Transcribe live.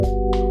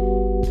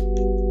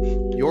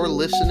You're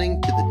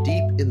listening to the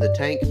Deep in the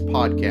Tank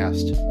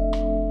podcast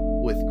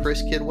with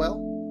Chris Kidwell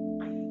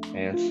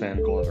and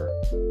Sam Glover.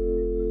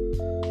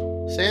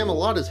 Sam, a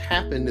lot has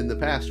happened in the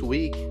past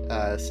week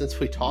since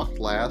we talked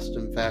last.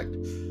 In fact,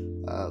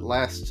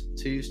 last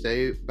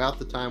Tuesday, about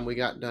the time we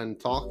got done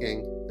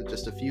talking,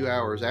 just a few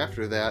hours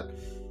after that,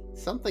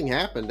 something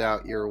happened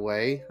out your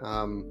way.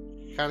 Kind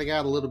of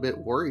got a little bit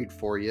worried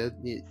for you.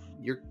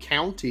 Your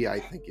county, I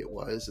think it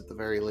was, at the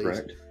very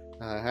least,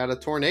 had a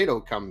tornado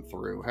come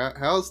through.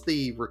 How's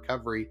the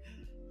recovery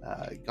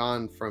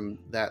gone from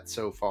that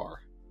so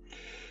far?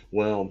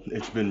 Well,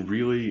 it's been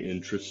really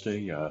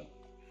interesting.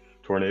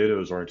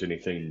 Tornadoes aren't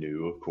anything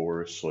new, of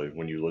course. Like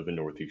when you live in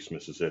Northeast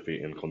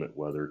Mississippi, inclement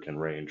weather can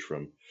range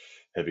from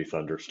heavy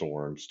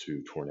thunderstorms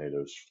to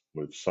tornadoes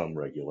with some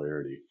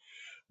regularity.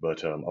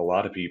 But a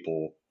lot of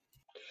people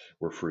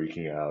were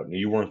freaking out. And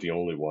you weren't the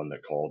only one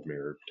that called me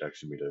or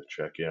texted me to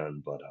check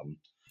in, but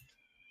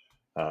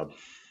uh,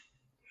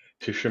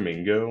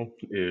 Tishomingo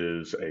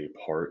is a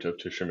part of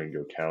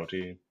Tishomingo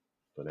County.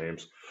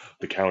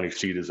 The county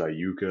seat is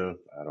Iuka.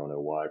 I don't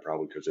know why,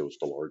 probably because it was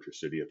the larger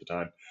city at the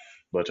time.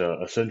 But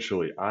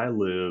essentially, I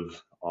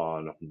live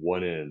on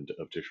one end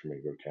of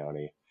Tishomingo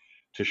County.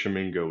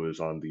 Tishomingo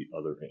is on the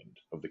other end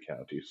of the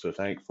county. So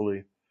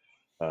thankfully,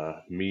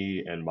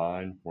 me and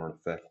mine weren't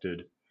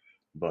affected.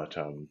 But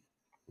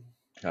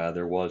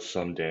there was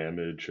some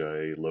damage.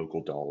 A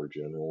local Dollar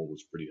General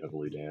was pretty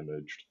heavily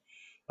damaged.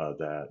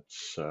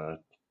 That's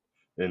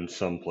in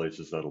some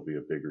places that'll be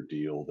a bigger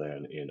deal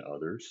than in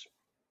others.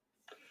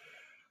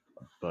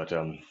 But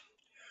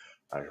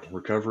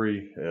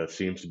recovery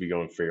seems to be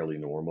going fairly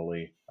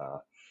normally,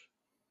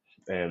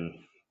 and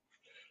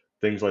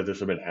things like this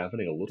have been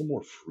happening a little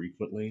more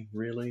frequently.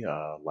 Really,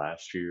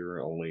 last year,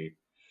 only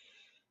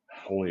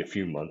a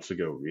few months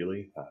ago,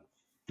 really,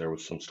 there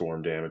was some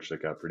storm damage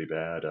that got pretty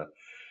bad,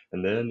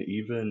 and then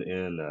even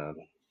in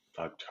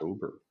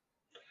October,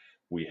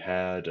 we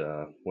had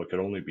what could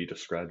only be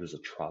described as a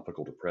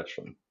tropical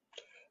depression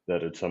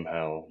that had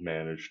somehow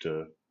managed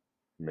to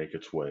make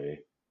its way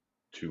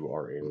to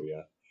our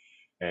area,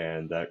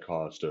 and that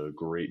caused a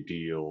great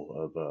deal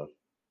of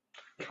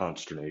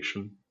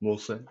consternation, we'll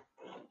say.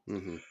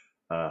 Mm-hmm.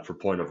 For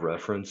point of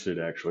reference, it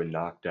actually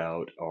knocked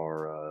out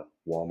our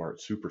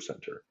Walmart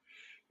Supercenter.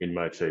 You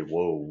might say,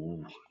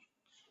 whoa,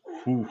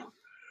 whew.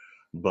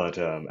 But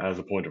as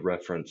a point of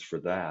reference for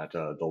that,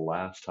 the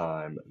last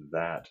time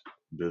that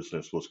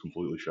business was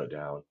completely shut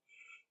down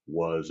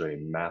was a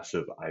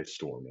massive ice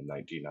storm in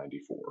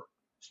 1994.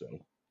 So,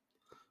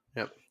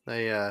 yep,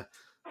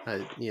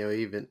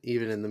 even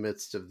in the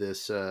midst of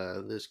this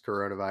this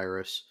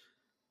coronavirus,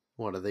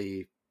 one of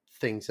the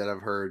things that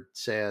I've heard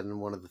said, and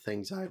one of the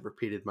things I've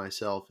repeated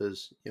myself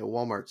is,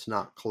 Walmart's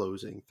not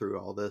closing through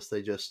all this.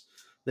 They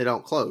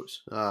don't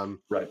close.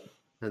 right.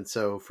 And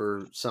so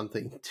for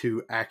something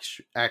to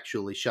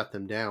actually shut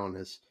them down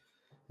is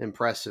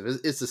impressive.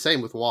 It's the same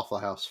with Waffle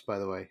House, by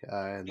the way.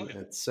 And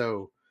it's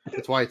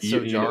why it's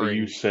so jarring.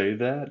 You say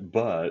that,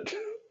 but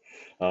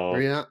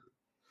Yeah.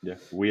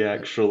 we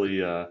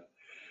actually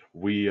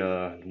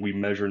we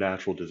measure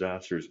natural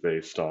disasters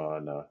based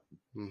on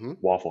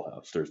Waffle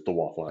House. There's the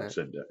Waffle House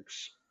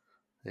Index.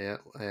 Yeah,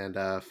 and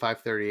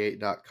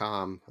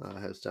 538.com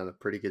has done a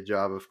pretty good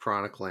job of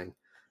chronicling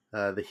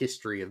the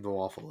history of the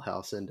Waffle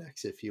House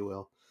Index, if you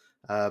will.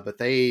 But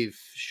they've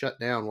shut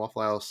down,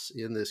 Waffle House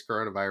in this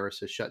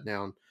coronavirus has shut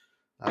down,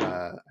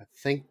 I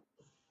think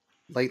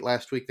late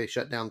last week, they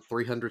shut down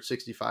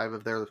 365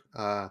 of their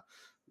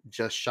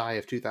just shy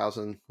of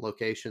 2,000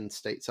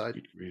 locations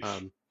stateside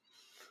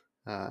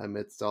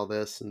amidst all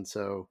this. And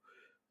so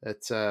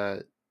it's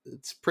a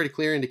pretty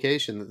clear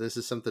indication that this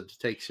is something to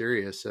take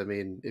serious. I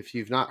mean, if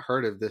you've not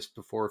heard of this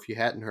before, if you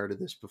hadn't heard of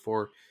this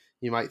before,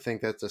 you might think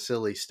that's a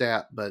silly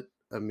stat. But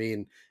I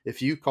mean,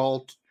 if you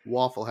called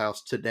Waffle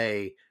House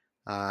today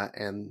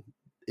and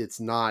it's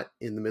not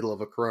in the middle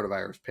of a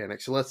coronavirus panic,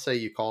 so let's say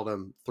you called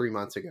them 3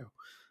 months ago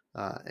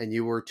and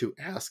you were to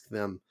ask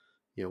them,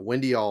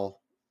 when do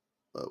y'all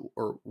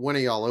or when are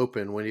y'all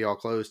open? When do y'all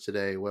close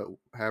today?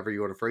 However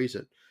you want to phrase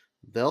it,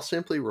 they'll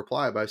simply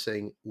reply by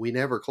saying, "We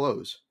never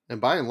close."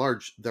 And by and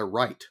large, they're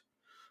right.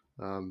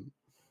 And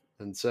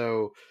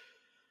so,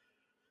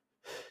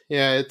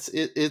 yeah,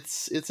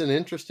 it's an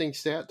interesting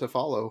stat to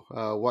follow.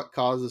 What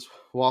causes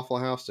Waffle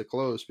House to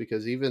close?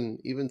 Because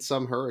even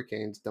some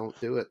hurricanes don't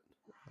do it,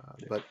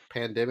 but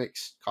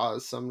pandemics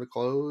cause some to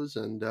close,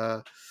 and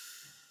the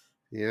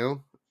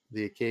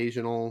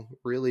occasional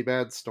really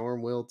bad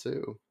storm will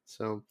too.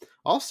 So,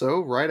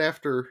 also right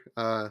after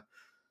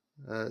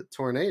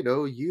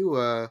tornado,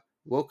 you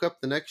woke up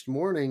the next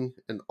morning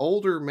an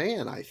older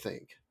man, I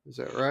think. Is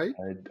that right?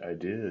 I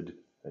did.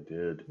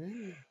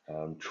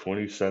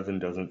 27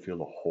 doesn't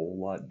feel a whole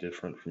lot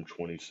different from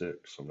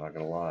 26. I'm not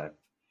gonna lie.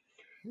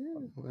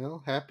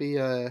 Well, happy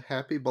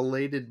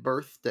belated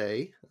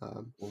birthday.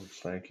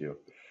 Thank you.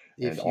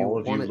 If And you all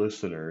of you want it,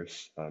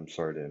 listeners, I'm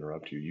sorry to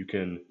interrupt you. You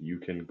can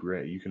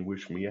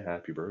wish me a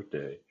happy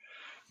birthday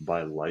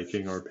by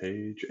liking our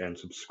page and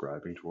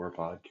subscribing to our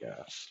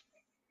podcast.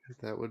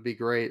 That would be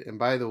great. And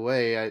by the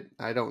way,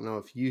 I don't know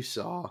if you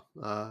saw,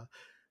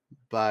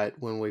 but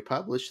when we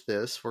publish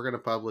this, we're going to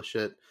publish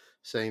it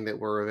saying that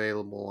we're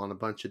available on a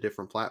bunch of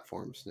different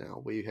platforms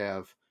now. We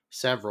have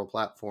several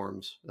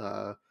platforms.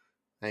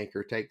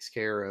 Anchor takes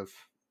care of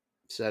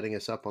setting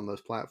us up on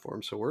those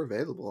platforms. So we're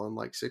available on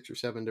like 6 or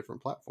 7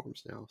 different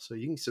platforms now. So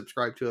you can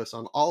subscribe to us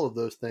on all of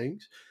those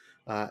things.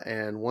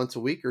 And once a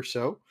week or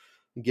so,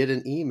 get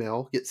 7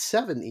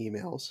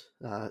 emails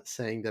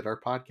saying that our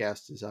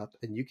podcast is up,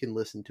 and you can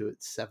listen to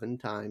it 7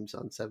 times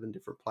on 7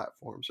 different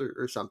platforms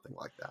or something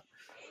like that.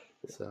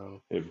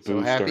 So, It so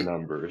boosts our happy,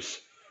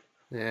 numbers.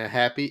 yeah,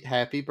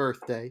 happy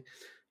birthday.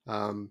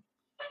 Um,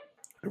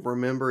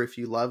 remember, if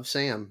you love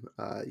Sam,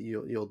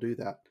 you'll do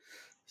that.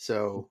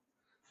 So,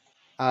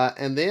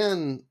 and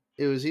then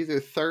it was either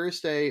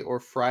Thursday or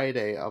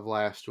Friday of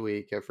last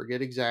week. I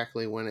forget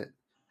exactly when it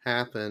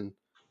happened,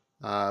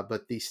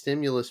 but the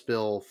stimulus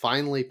bill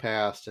finally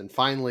passed and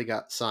finally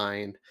got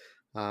signed.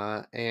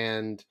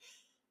 And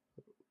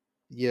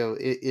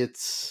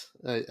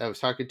I was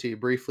talking to you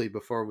briefly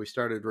before we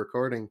started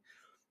recording.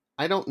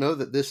 I don't know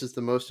that this is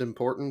the most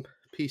important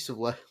piece of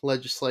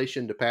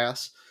legislation to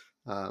pass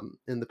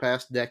in the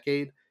past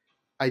decade.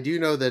 I do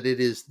know that it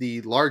is the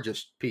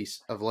largest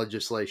piece of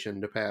legislation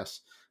to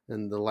pass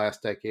in the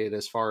last decade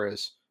as far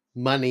as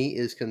money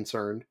is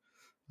concerned,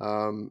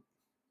 um,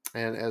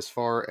 and as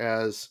far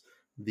as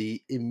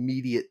the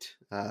immediate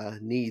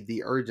need,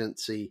 the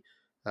urgency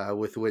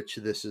with which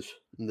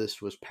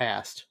this was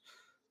passed.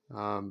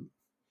 Um,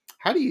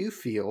 how do you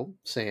feel,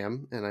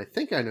 Sam? And I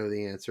think I know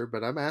the answer,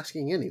 but I'm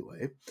asking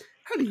anyway.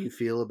 How do you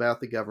feel about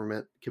the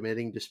government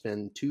committing to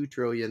spend $2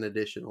 trillion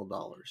additional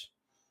dollars?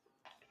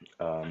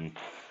 Um,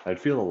 I'd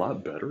feel a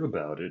lot better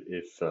about it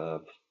if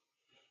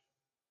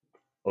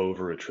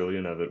over 1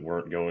 trillion of it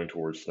weren't going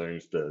towards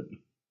things that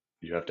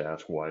you have to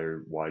ask why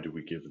do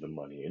we give the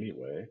money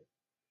anyway?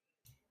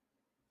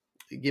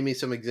 Give me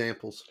some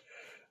examples.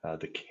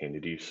 The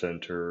Kennedy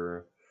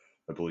Center,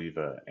 I believe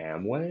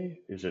Amway.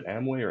 Is it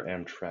Amway or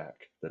Amtrak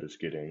that is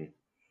getting?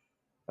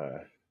 Uh,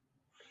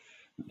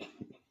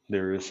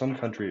 there is some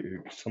company,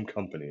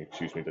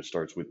 excuse me, that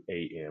starts with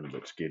AM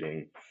that's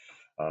getting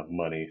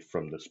money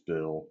from this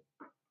bill.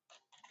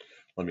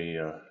 Let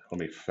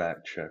me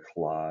fact check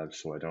live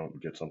so I don't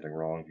get something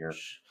wrong here.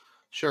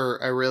 Sure,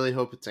 I really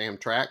hope it's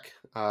Amtrak,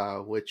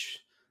 which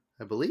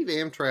I believe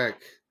Amtrak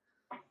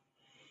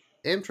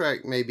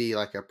may be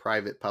like a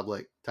private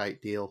public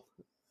type deal,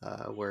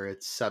 where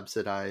it's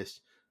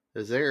subsidized.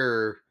 Is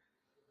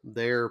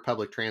their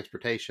public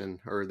transportation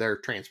or their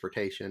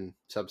transportation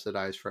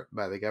subsidized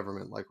by the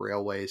government, like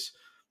railways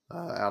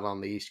out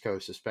on the East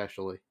Coast,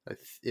 especially?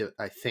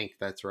 I think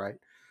that's right.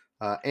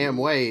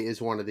 Amway is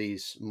one of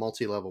these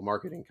multi-level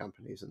marketing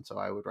companies, and so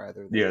I would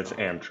rather Yeah, them. it's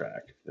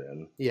Amtrak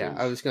then. Yeah,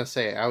 I Is was going to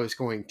say I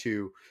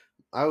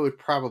would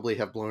probably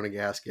have blown a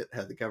gasket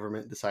had the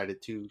government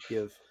decided to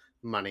give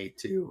money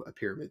to a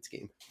pyramid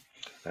scheme.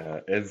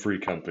 every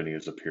company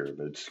is a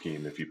pyramid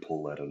scheme if you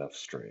pull at enough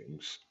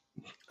strings.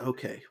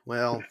 Okay,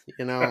 well,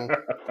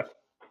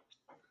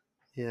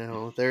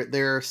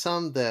 there are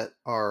some that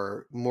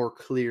are more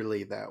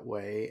clearly that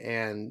way,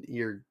 and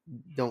you're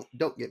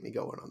don't get me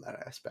going on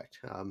that aspect.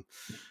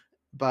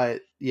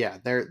 But yeah,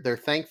 they're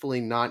thankfully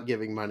not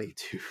giving money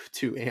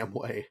to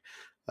Amway.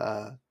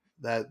 Uh,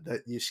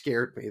 that you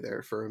scared me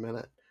there for a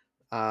minute.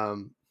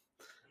 Um,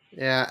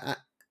 yeah,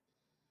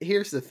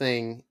 here's the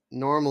thing.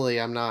 Normally,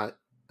 I'm not,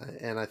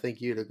 and I think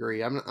you'd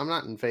agree. I'm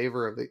not in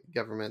favor of the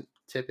government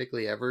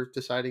typically ever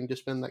deciding to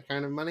spend that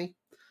kind of money.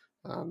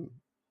 Um,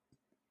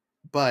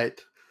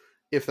 but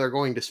if they're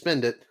going to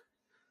spend it,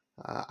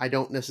 I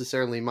don't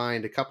necessarily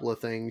mind a couple of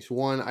things.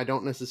 One, I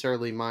don't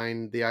necessarily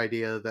mind the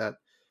idea that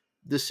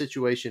this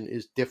situation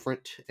is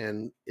different,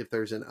 and if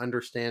there's an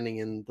understanding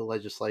in the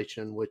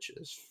legislation, which,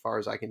 as far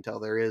as I can tell,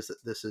 there is,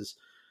 that this is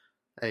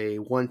a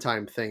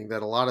one-time thing.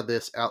 That a lot of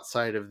this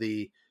outside of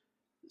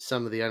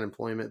some of the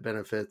unemployment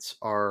benefits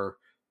are,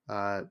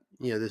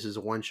 this is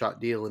a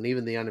one-shot deal, and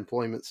even the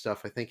unemployment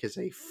stuff, I think, is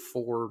a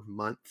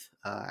 4-month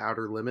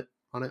outer limit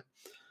on it.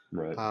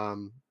 Right.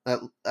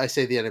 I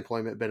say the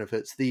unemployment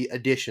benefits, the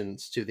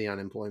additions to the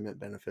unemployment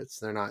benefits.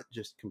 They're not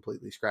just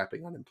completely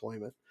scrapping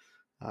unemployment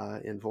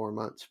in 4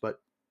 months. But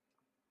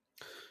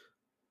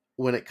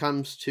when it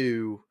comes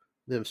to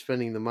them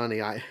spending the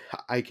money,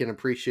 I can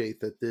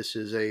appreciate that this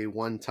is a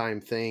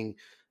one-time thing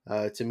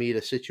to meet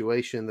a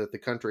situation that the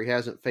country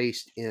hasn't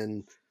faced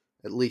in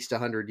at least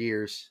 100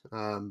 years.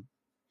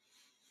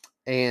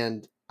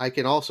 And I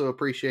can also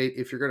appreciate,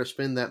 if you're going to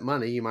spend that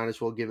money, you might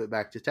as well give it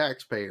back to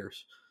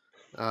taxpayers.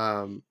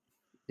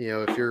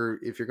 If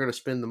you're going to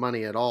spend the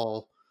money at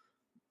all,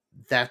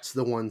 that's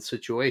the one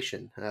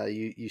situation.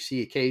 You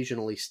see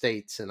occasionally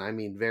states, and I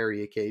mean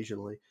very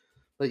occasionally,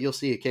 but you'll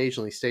see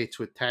occasionally states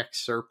with tax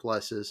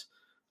surpluses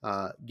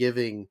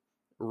giving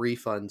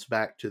refunds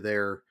back to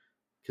their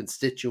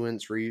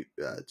constituents, to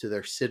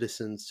their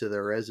citizens, to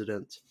their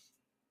residents.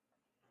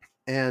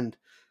 And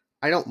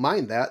I don't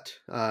mind that.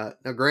 Now,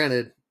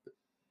 granted,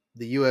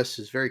 the U.S.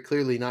 is very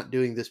clearly not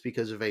doing this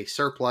because of a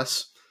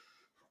surplus.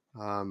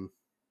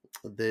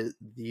 the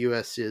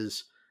U.S.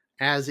 is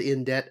as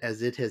in debt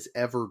as it has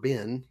ever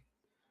been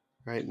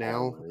right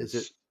now. Is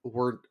it?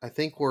 Always. I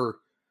think we're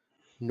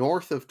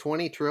north of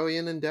 20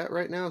 trillion in debt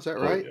right now. Is that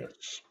Oh right?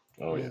 yes.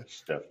 Oh Yeah.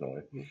 yes,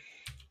 definitely.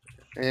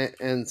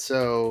 And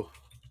so,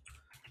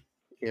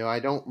 I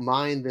don't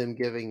mind them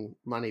giving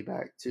money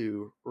back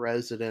to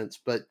residents,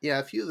 but yeah,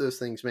 a few of those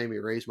things made me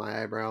raise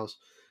my eyebrows.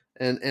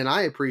 And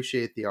I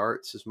appreciate the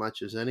arts as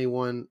much as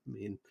anyone. I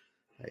mean,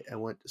 I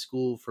went to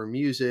school for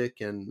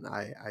music, and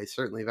I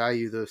certainly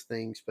value those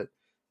things. But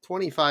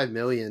 25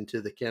 million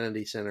to the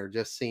Kennedy Center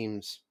just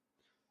seems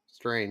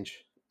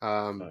strange.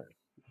 Uh,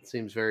 It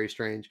seems very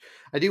strange.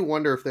 I do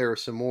wonder if there are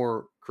some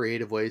more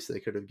creative ways they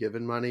could have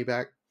given money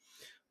back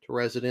to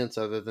residents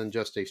other than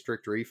just a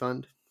strict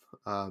refund.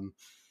 Um,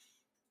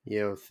 you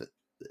know,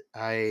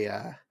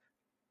 I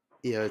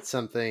it's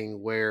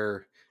something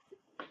where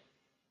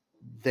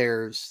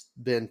there's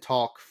been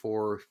talk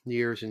for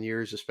years and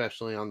years,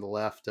 especially on the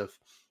left, of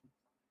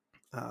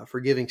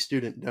forgiving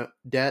student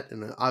debt,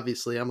 and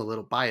obviously I'm a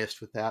little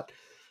biased with that.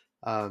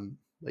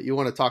 But you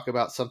want to talk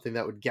about something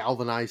that would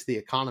galvanize the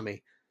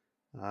economy,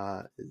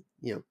 uh,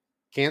 you know,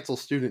 cancel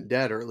student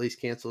debt, or at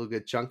least cancel a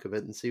good chunk of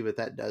it, and see what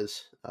that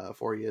does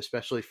for you,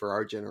 especially for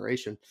our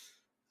generation.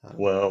 It'd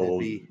well,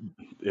 be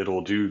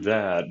it'll do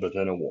that, but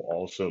then it will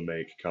also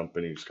make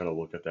companies kind of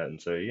look at that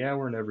and say, yeah,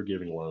 we're never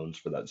giving loans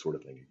for that sort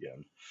of thing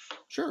again.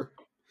 sure,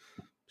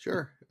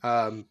 sure.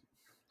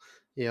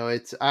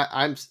 It's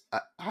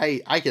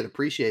I can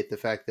appreciate the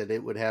fact that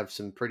it would have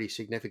some pretty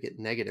significant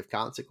negative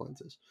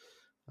consequences.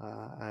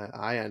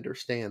 I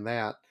understand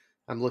that.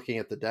 I'm looking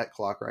at the debt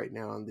clock right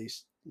now, and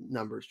these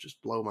numbers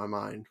just blow my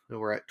mind.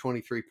 We're at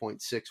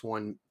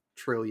 23.61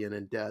 trillion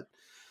in debt,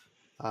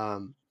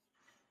 um,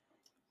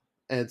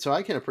 and so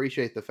I can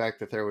appreciate the fact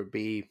that there would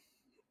be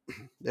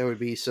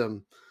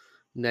some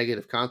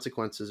negative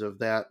consequences of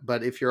that.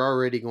 But if you're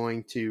already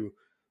going to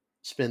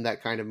spend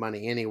that kind of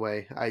money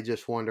anyway, I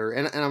just wonder,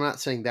 and I'm not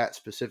saying that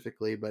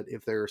specifically, but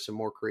if there are some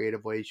more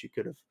creative ways you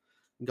could have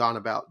gone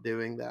about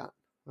doing that,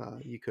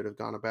 you could have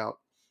gone about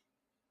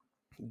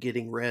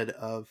getting rid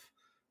of,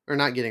 or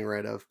not getting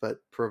rid of, but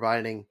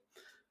providing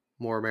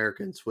more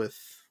Americans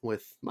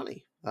with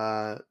money,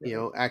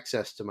 Right.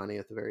 access to money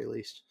at the very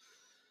least.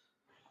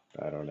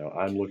 I don't know.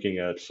 I'm looking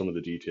at some of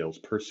the details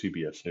per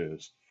CBS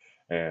News,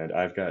 and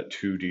I've got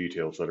two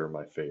details that are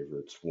my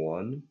favorites.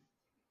 One,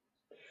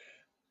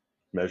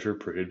 measure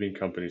prohibiting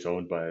companies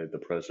owned by the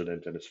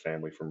president and his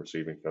family from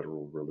receiving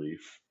federal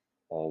relief.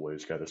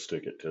 Always got to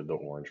stick it to the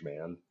orange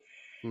man.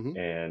 Hmm.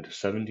 And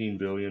 17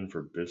 billion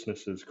for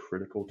businesses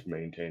critical to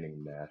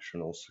maintaining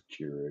national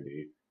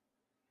security.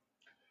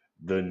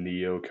 The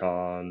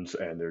neocons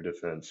and their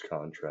defense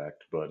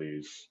contract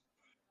buddies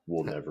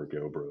will never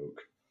go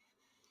broke.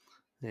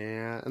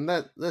 Yeah, and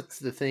that's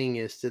the thing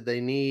is, did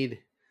they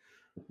need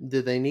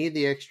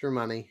the extra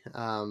money?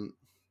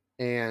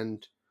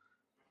 And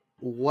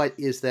what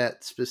is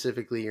that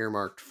specifically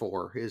earmarked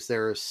for? Is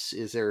there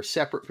a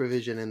separate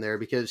provision in there?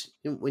 Because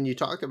when you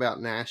talk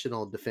about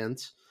national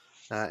defense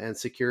and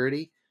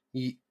security,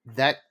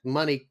 that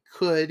money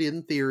could,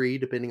 in theory,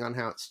 depending on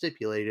how it's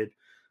stipulated,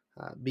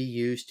 be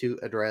used to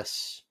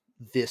address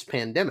this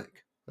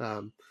pandemic.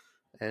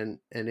 And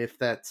if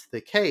that's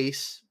the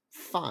case,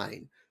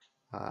 fine.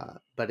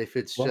 But if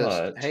it's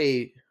just, But,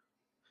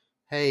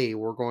 hey,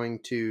 we're going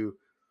to,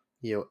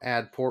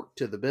 add pork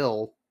to the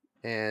bill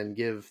and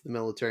give the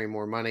military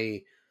more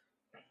money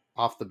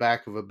off the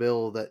back of a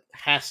bill that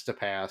has to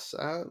pass,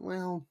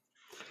 well,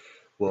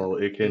 well,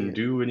 it can yeah,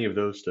 do any of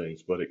those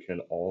things, but it can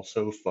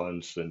also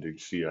fund sending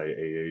CIA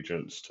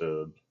agents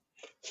to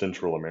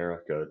Central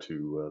America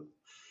to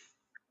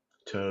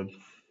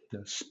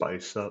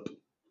spice up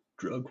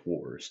drug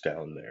wars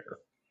down there,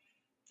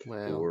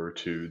 well, or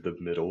to the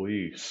Middle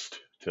East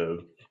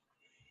to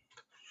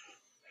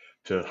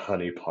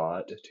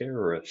honeypot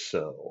terrorist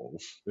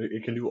cells.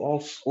 It can do all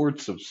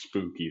sorts of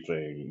spooky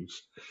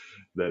things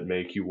that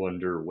make you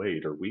wonder,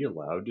 wait, are we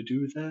allowed to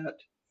do that?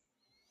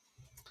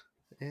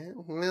 yeah,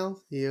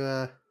 well,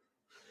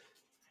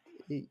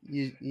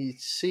 you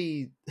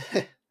see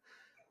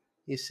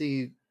you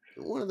see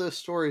one of those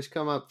stories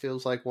come up,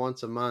 feels like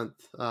once a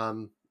month,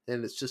 and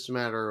it's just a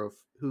matter of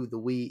who the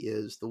we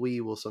is. The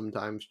we will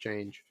sometimes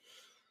change.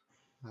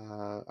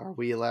 Are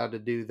we allowed to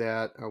do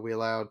that? Are we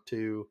allowed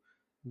to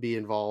be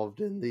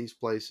involved in these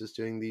places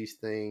doing these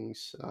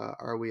things?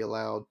 Are we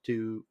allowed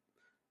to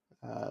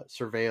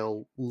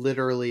surveil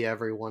literally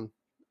everyone?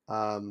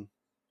 Um,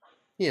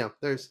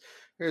 there's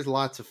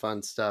lots of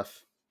fun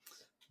stuff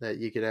that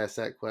you could ask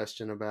that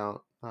question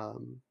about.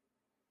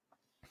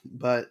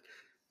 But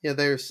yeah,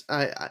 there's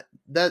I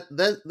that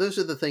those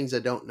are the things I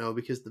don't know,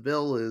 because the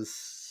bill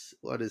is,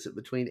 what is it,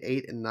 between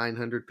 800 and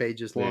 900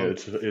 pages Yeah, long.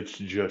 it's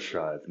just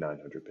shy of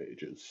 900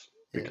 pages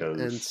Yeah,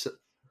 and because so,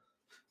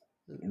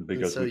 and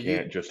because so we you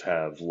can't just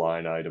have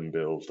line item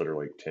bills that are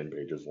like 10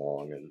 pages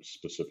long and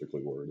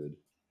specifically worded.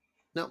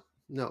 no,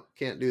 no,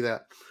 can't do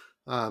that.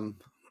 Um,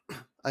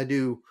 I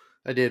do.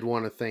 I did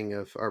want a thing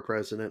of our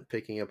president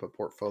picking up a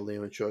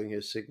portfolio and showing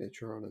his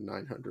signature on a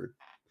 900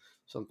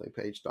 something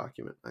page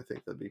document. I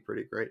think that'd be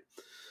pretty great.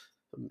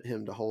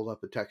 Him to hold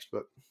up a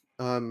textbook.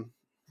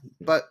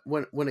 But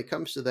when it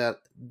comes to that,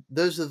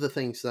 those are the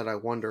things that I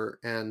wonder.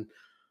 And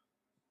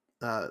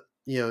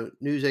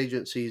news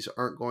agencies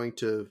aren't going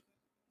to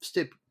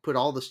put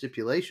all the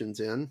stipulations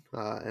in,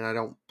 and I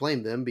don't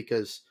blame them,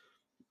 because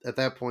at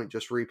that point,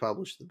 just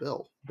republish the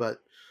bill.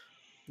 But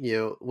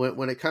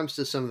when it comes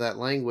to some of that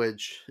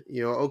language,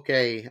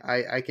 okay,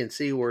 I can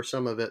see where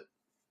some of it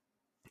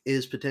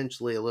is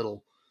potentially a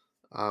little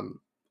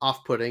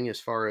off-putting, as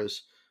far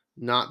as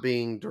not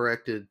being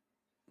directed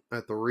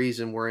at the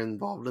reason we're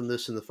involved in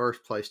this in the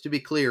first place. To be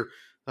clear,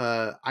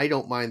 I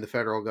don't mind the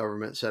federal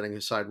government setting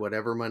aside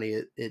whatever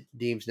money it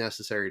deems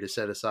necessary to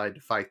set aside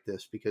to fight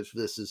this, because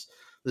this is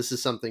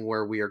something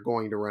where we are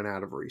going to run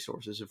out of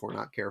resources if we're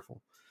not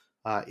careful.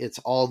 It's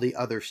all the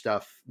other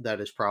stuff that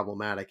is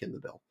problematic in the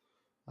bill.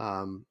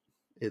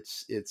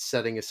 It's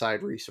setting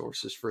aside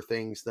resources for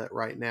things that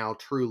right now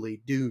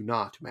truly do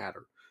not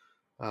matter.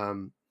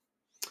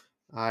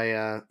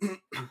 I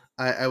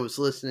I was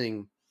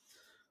listening.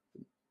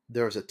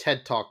 There was a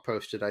TED Talk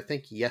posted, I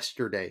think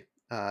yesterday,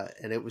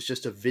 and it was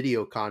just a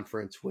video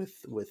conference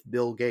with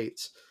Bill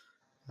Gates.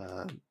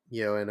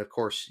 And of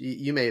course,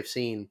 you may have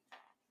seen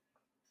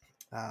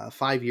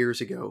 5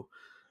 years ago,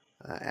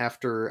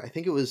 after, I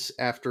think it was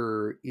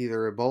after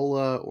either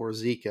Ebola or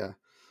Zika,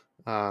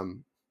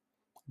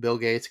 Bill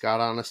Gates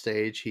got on a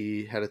stage.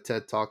 He had a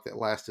TED Talk that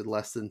lasted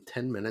less than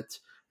 10 minutes,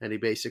 and he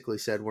basically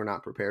said, "We're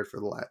not prepared for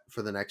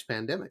the next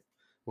pandemic.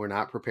 We're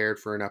not prepared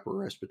for an upper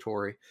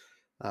respiratory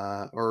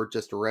or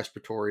just a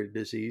respiratory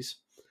disease.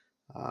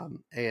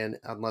 And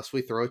unless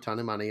we throw a ton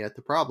of money at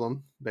the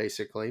problem,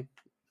 basically,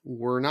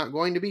 we're not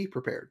going to be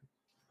prepared.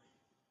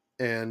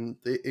 And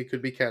it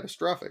could be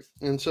catastrophic."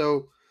 And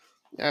so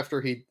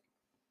after he,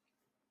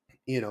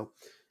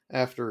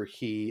 after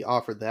he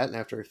offered that, and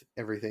after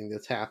everything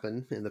that's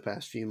happened in the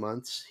past few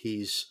months,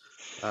 he's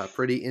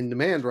pretty in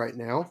demand right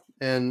now.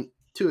 And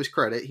to his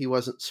credit, he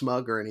wasn't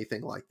smug or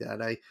anything like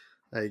that. I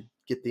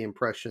get the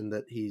impression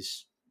that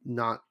he's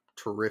not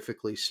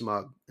terrifically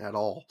smug at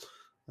all.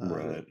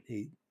 Right.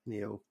 He,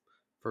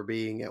 for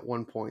being at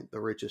one point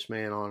the richest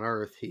man on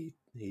earth, he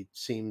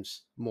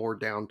seems more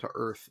down to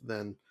earth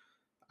than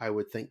I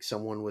would think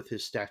someone with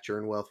his stature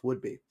and wealth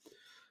would be.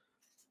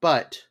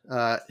 But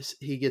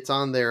he gets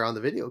on there on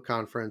the video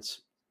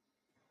conference,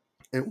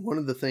 and one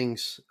of the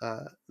things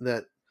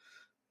that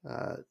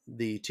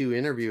the two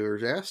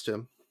interviewers asked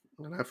him,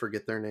 and I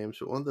forget their names,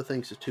 but one of the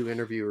things the two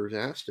interviewers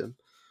asked him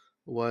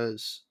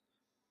was,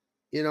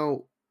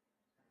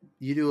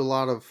 you do a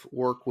lot of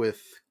work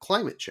with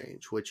climate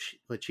change, which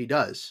he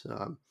does.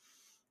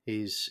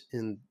 He's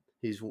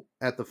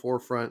at the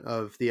forefront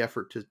of the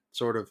effort to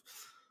sort of,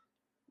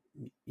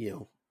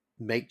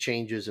 make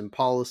changes in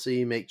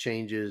policy, make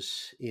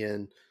changes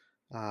in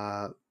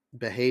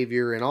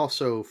behavior, and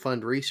also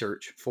fund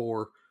research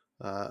for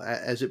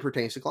as it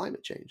pertains to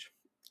climate change.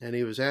 And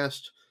he was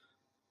asked,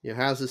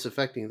 how's this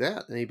affecting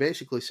that? And he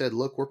basically said,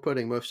 look, we're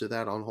putting most of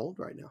that on hold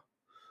right now.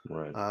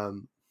 Right.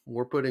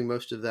 We're putting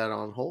most of that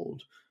on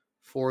hold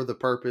for the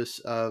purpose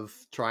of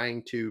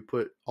trying to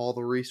put all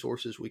the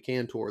resources we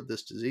can toward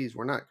this disease.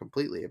 We're not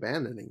completely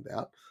abandoning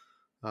that.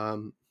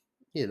 And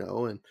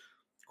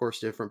of course,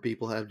 different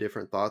people have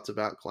different thoughts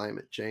about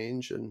climate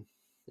change and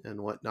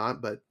whatnot,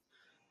 but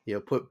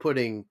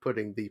putting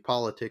the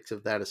politics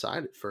of that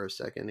aside for a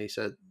second, he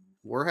said,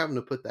 we're having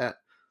to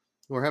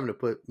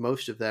put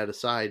most of that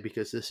aside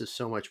because this is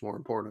so much more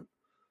important.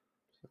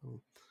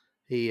 So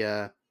he,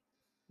 it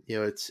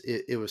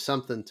was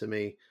something to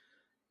me.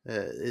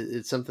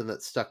 It's something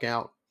that stuck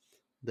out,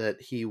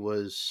 that he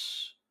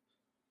was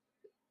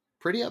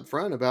pretty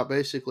upfront about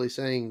basically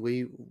saying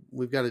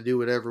we've got to do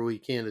whatever we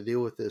can to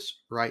deal with this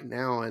right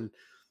now. And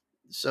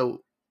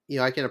so,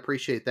 I can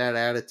appreciate that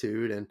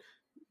attitude. And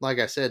like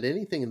I said,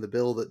 anything in the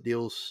bill that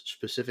deals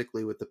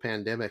specifically with the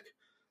pandemic,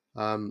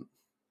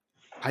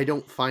 I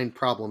don't find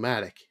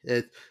problematic.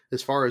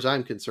 As far as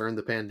I'm concerned,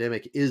 the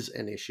pandemic is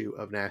an issue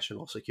of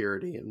national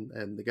security,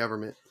 and the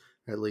government,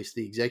 or at least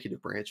the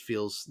executive branch,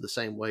 feels the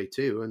same way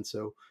too. And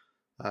so,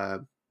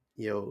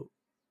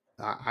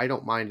 I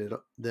don't mind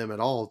them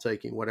at all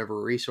taking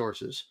whatever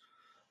resources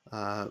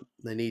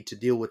they need to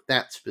deal with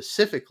that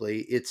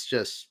specifically. It's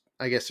just,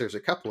 I guess there's a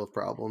couple of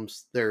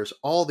problems. There's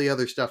all the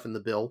other stuff in the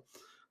bill,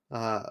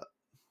 and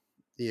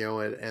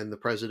the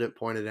president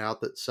pointed out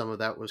that some of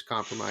that was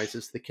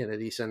compromises. The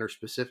Kennedy Center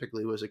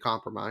specifically was a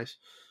compromise.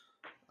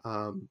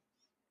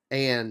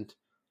 And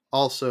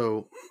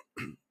also,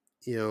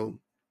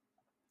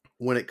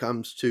 when it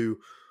comes to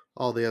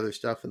all the other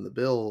stuff in the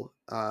bill,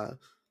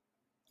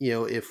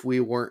 if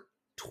we weren't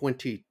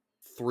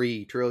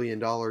 $23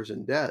 trillion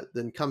in debt,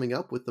 then coming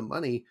up with the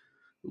money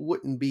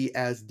wouldn't be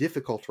as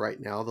difficult right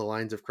now. The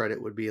lines of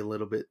credit would be a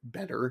little bit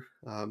better,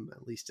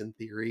 at least in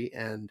theory.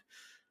 And,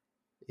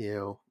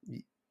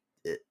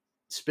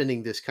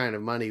 spending this kind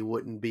of money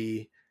wouldn't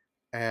be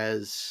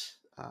as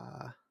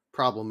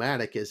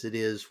problematic as it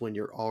is when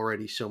you're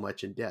already so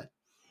much in debt.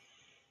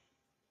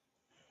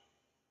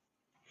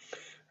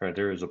 Right.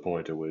 There is a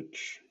point at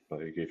which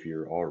Like, if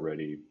you're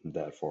already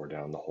that far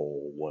down the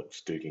hole,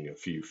 what's digging a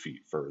few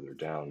feet further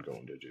down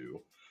going to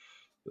do?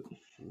 But,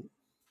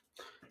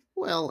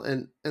 Well,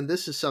 and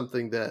this is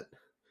something that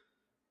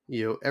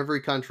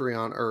every country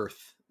on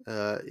Earth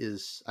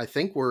is. I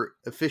think we're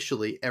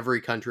officially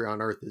every country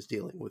on Earth is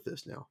dealing with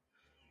this now.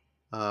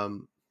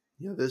 Um,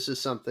 this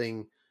is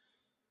something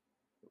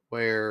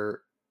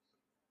where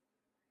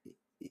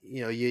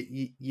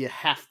you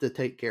have to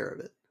take care of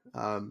it.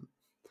 Um,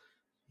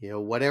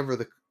 whatever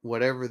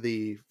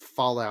the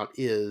fallout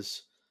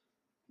is,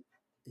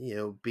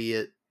 be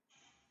it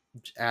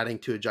adding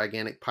to a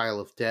gigantic pile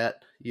of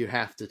debt, you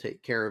have to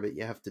take care of it.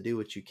 You have to do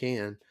what you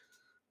can,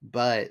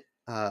 but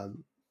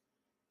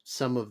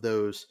some of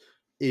those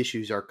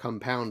issues are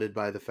compounded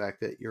by the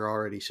fact that you're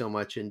already so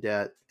much in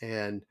debt,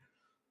 and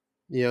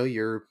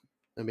you're.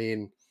 I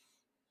mean,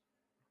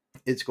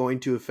 it's going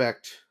to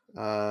affect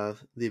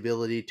the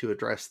ability to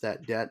address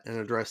that debt and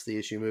address the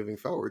issue moving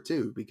forward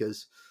too,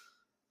 because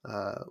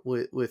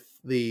with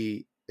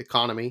the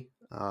economy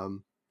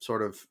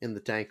sort of in the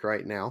tank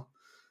right now,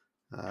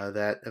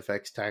 that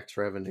affects tax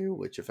revenue,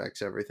 which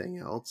affects everything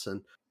else.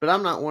 But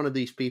I'm not one of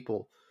these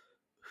people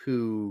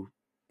who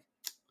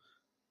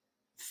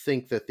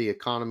think that the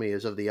economy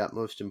is of the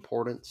utmost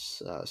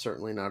importance.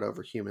 Certainly not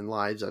over human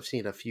lives. I've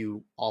seen a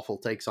few awful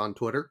takes on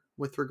Twitter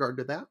with regard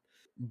to that,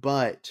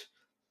 but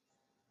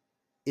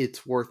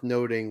it's worth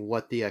noting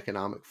what the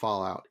economic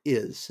fallout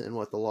is and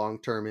what the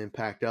long-term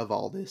impact of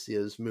all this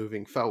is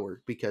moving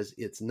forward, because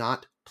it's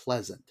not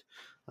pleasant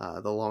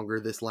the longer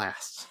this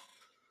lasts.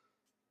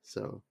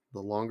 So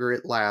the longer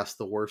it lasts,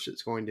 the worse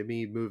it's going to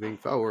be moving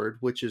forward,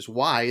 which is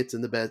why it's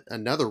in the best.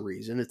 Another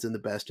reason it's in the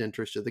best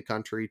interest of the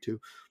country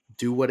to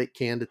do what it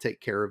can to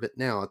take care of it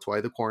now. That's why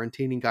the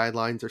quarantining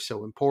guidelines are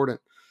so important.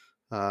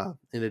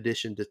 In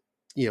addition to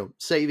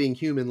saving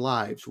human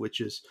lives, which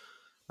is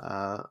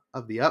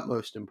of the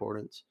utmost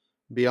importance.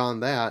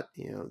 Beyond that,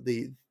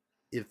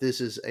 if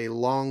this is a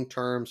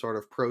long-term sort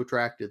of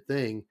protracted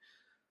thing,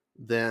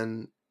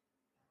 then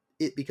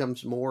it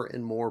becomes more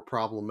and more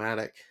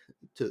problematic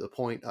to the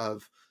point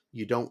of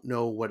you don't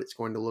know what it's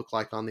going to look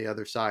like on the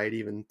other side,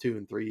 even 2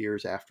 and 3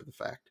 years after the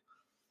fact.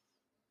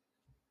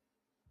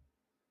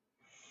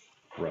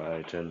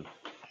 right. And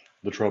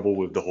the trouble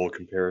with the whole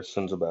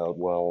comparisons about,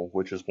 well,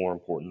 which is more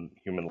important,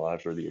 human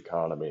lives or the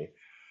economy?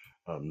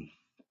 Um,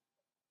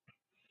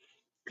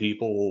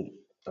 People,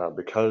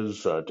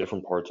 because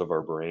different parts of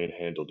our brain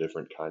handle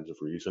different kinds of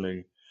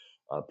reasoning,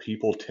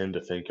 people tend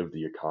to think of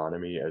the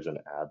economy as an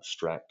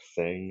abstract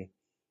thing,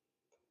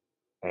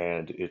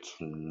 and it's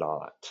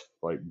not.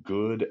 Like,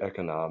 good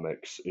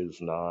economics is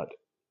not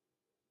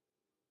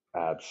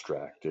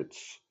abstract,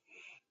 it's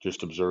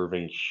just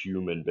observing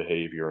human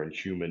behavior and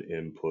human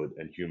input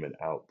and human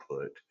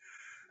output.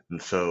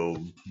 And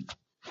so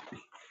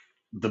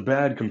the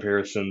bad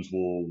comparisons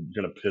will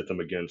kind of pit them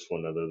against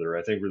one another.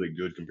 I think really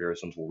good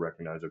comparisons will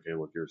recognize, okay,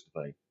 look, here's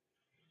the thing.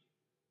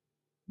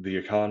 The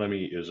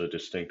economy is a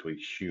distinctly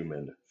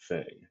human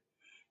thing.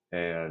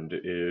 And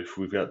if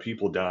we've got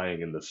people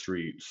dying in the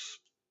streets,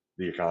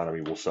 the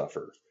economy will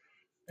suffer.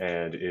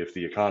 And if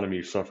the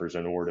economy suffers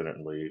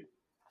inordinately,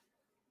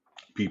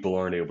 people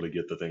aren't able to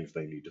get the things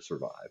they need to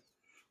survive.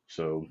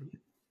 So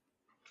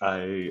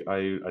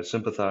I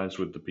sympathize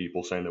with the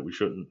people saying that we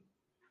shouldn't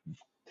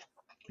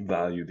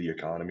value the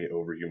economy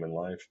over human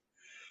life.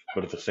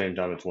 But at the same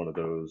time, it's one of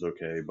those,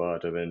 okay,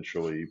 but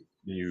eventually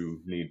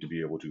you need to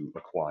be able to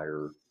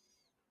acquire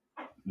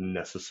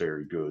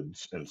necessary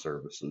goods and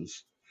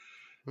services.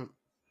 Hmm.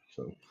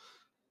 So,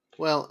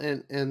 Well,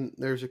 and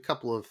there's a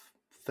couple of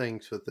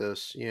things with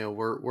this.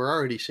 We're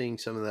already seeing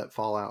some of that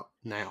fallout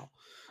now.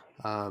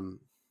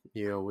 Um,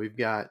 we've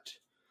got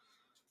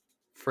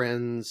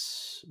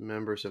friends,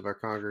 members of our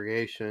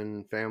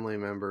congregation, family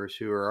members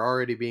who are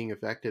already being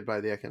affected by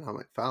the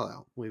economic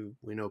fallout. We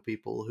know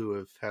people who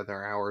have had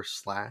their hours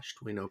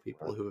slashed. We know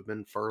people right, who have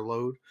been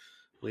furloughed.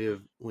 We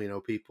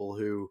know people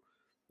who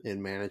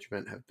in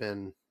management have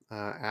been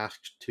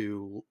asked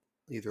to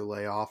either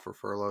lay off or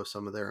furlough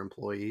some of their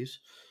employees.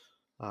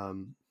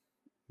 Um,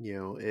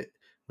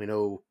 we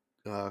know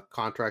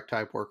contract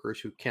type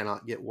workers who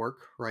cannot get work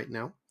right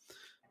now,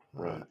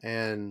 right,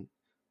 and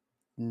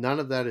none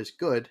of that is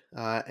good.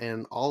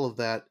 And all of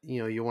that,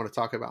 you want to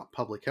talk about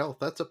public health.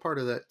 That's a part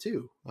of that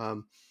too.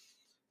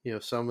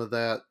 Some of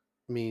that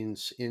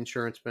means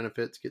insurance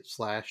benefits get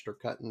slashed or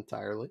cut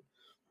entirely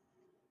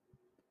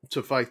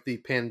to fight the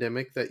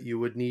pandemic that you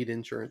would need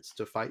insurance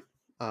to fight,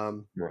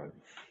 um, right,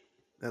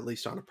 at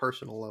least on a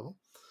personal level.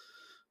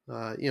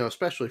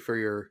 Especially for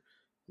your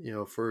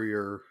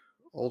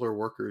older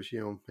workers.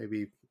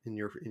 Maybe in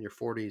your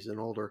 40s and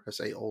older. I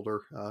say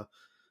older.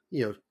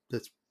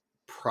 That's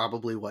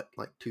probably what,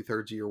 like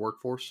 2/3 of your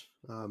workforce,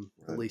 at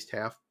right. least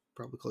half,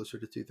 probably closer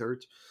to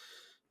 2/3.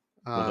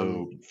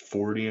 Although Um,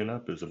 40 and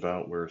up is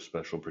about where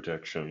special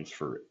protections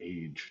for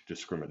age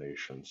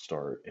discrimination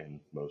start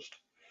in most,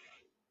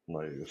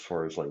 like, as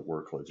far as like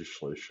work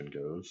legislation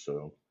goes.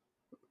 So,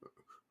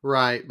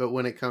 right, but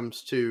when it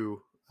comes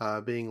to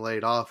being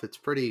laid off, it's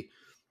pretty.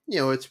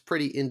 it's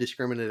pretty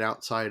indiscriminate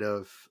outside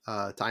of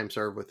time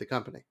served with the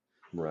company.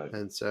 Right.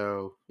 And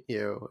so,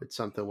 it's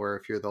something where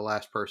if you're the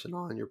last person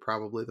on, you're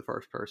probably the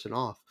first person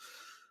off.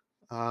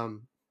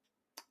 Um,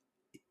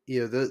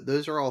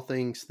 those are all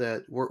things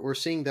that we're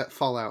seeing that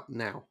fallout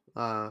now.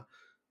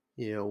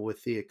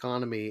 With the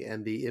economy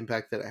and the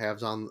impact that it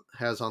has on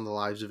the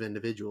lives of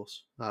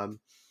individuals.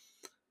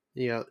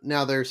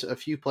 Now there's a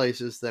few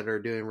places that are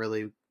doing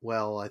really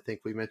well. I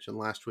think we mentioned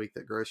last week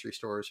that grocery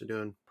stores are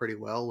doing pretty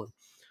well. And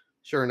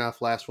sure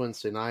enough,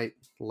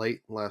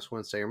 late last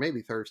Wednesday, or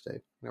maybe Thursday,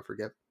 I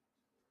forget,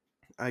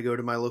 I go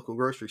to my local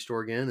grocery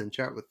store again and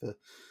chat with the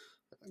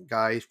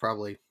guy. He's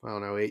probably, I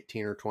don't know,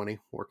 18 or 20,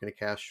 working a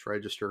cash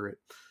register at,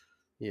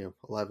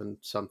 11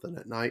 something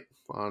at night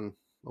on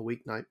a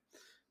weeknight.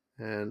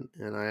 And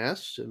I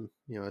asked him,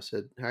 I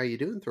said, how are you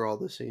doing through all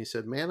this? And he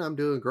said, man, I'm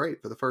doing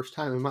great. For the first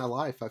time in my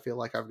life, I feel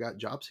like I've got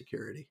job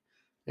security.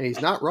 And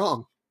he's not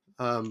wrong.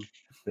 Yeah.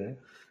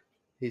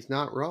 He's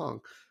not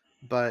wrong.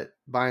 But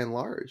by and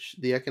large,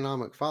 the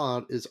economic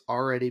fallout is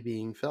already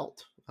being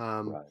felt.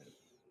 Right.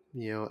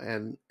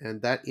 And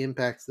that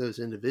impacts those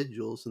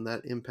individuals, and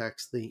that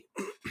impacts the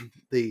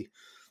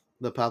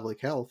the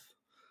public health.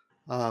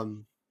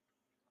 And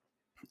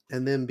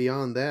then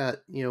beyond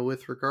that,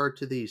 with regard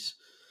to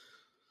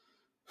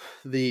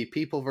the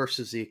people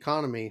versus the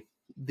economy,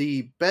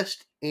 the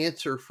best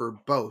answer for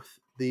both,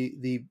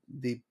 the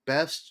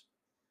best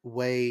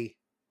way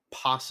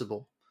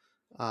possible,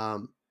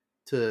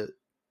 to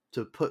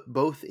put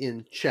both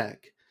in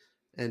check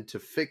and to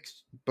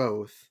fix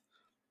both,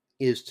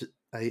 is to,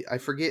 I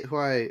forget who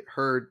I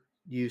heard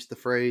use the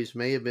phrase,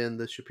 may have been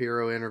the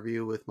Shapiro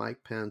interview with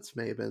Mike Pence,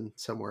 may have been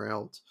somewhere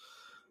else.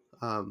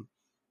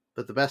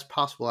 But the best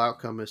possible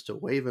outcome is to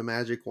wave a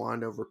magic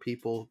wand over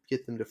people,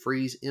 get them to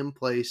freeze in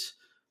place,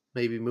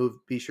 maybe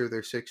be sure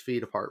they're 6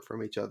 feet apart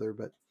from each other,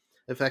 but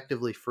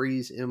effectively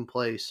freeze in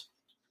place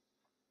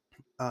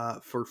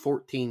for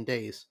 14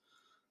 days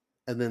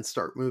and then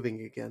start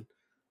moving again.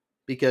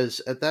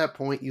 Because at that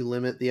point, you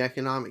limit the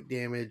economic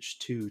damage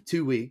to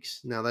 2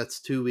 weeks. Now, that's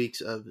 2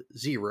 weeks of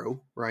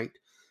zero, right?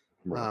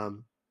 Right.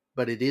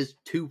 But it is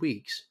 2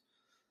 weeks.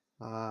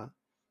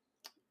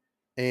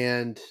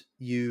 And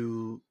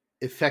you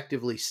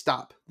effectively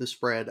stop the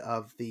spread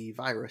of the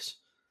virus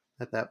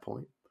at that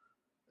point.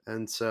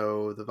 And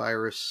so the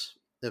virus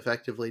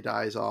effectively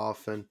dies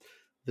off, and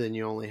then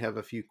you only have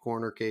a few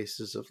corner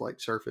cases of like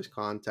surface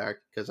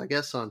contact. Because I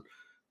guess on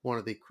one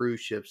of the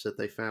cruise ships that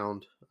they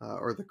found,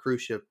 or the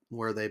cruise ship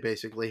where they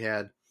basically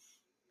it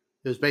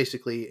was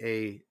basically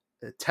a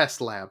test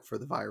lab for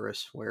the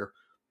virus where,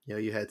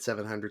 you had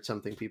 700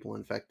 something people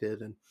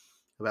infected, and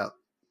about,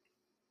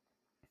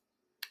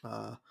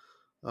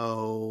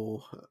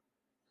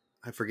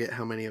 I forget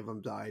how many of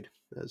them died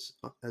as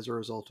a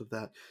result of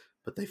that.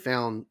 But they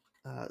found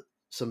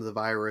some of the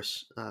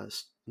virus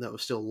that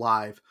was still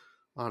live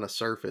on a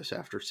surface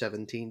after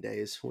 17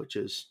 days, which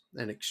is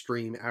an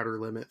extreme outer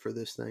limit for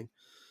this thing.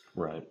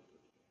 Right.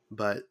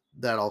 But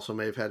that also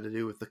may have had to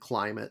do with the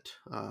climate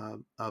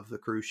of the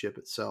cruise ship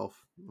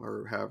itself,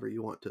 or however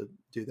you want to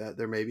do that.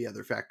 There may be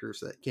other factors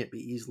that can't be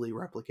easily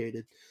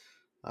replicated,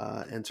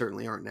 and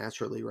certainly aren't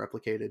naturally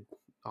replicated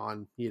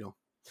on,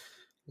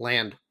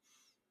 land.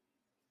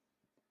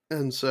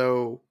 And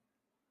so,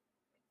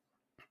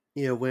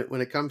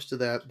 when it comes to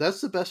that,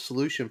 that's the best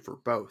solution for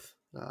both,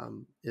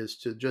 is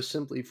to just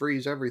simply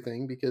freeze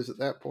everything, because at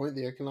that point,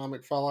 the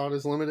economic fallout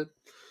is limited,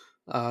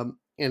 and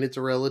it's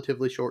a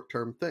relatively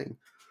short-term thing.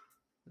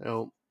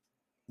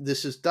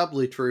 This is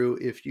doubly true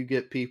if you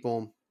get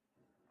people,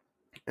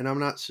 and I'm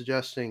not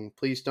suggesting,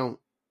 please don't,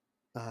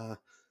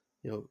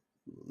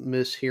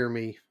 mishear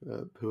me,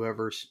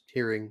 whoever's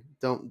hearing,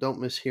 don't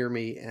mishear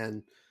me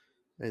and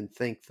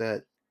think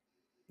that,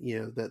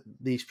 that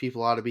these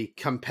people ought to be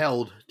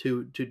compelled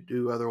to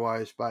do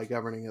otherwise by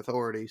governing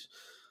authorities.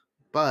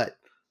 But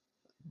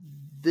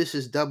this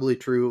is doubly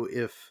true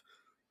if,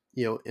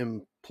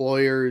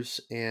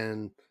 employers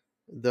and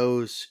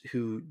those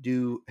who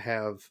do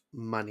have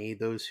money,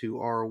 those who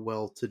are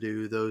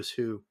well-to-do, those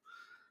who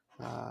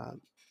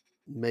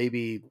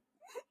maybe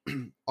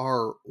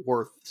are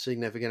worth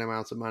significant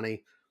amounts of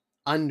money,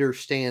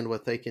 understand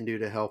what they can do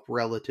to help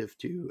relative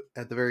to,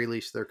 at the very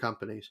least, their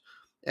companies.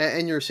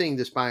 And you're seeing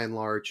this by and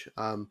large,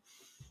 a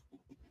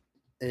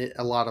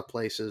lot of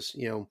places.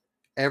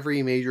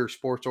 Every major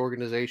sports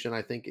organization,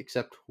 I think,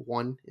 except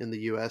one in the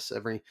U.S.,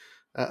 every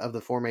of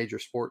the 4 major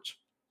sports,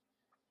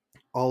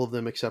 all of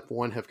them except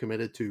one have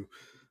committed to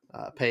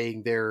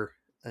paying their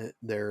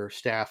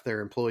staff, their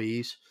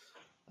employees,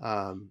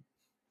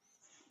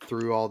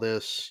 through all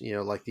this.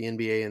 Like the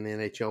NBA and the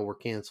NHL were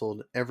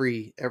canceled.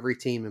 Every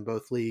team in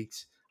both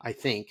leagues, I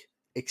think,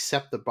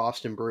 except the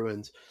Boston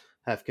Bruins,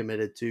 have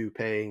committed to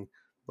paying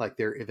like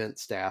their event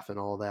staff and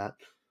all that.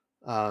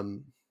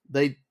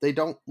 They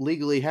don't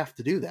legally have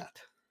to do that.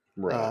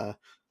 Right.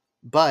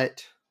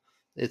 But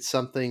it's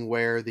something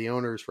where the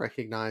owners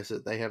recognize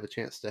that they have a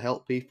chance to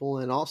help people,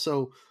 and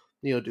also,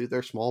 do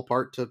their small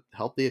part to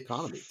help the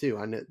economy too.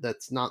 I know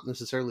that's not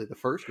necessarily the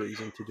first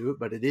reason to do it,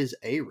 but it is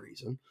a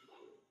reason.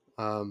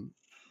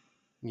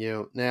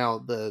 Now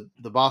the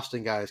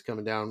Boston guy is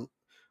coming down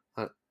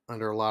uh,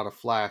 under a lot of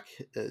flack.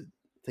 I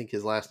think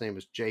his last name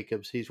is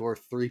Jacobs. He's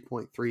worth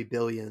 3.3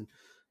 billion,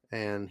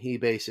 and he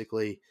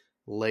basically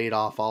laid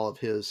off all of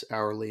his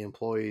hourly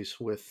employees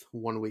with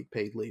 1 week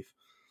paid leave.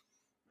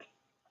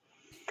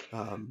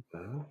 Um,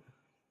 Well,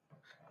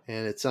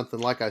 and it's something,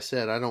 like I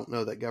said, I don't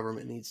know that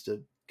government needs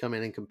to come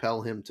in and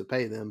compel him to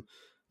pay them.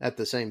 At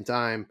the same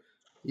time,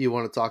 you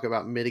want to talk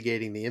about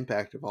mitigating the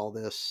impact of all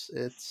this.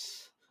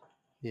 It's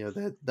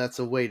that's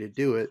a way to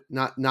do it.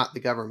 Not the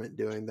government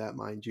doing that,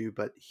 mind you,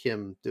 but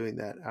him doing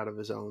that out of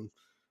his own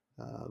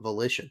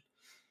volition.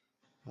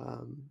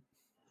 Um,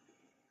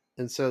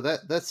 and so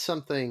that's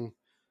something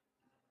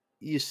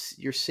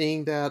you're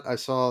seeing. That I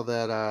saw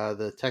that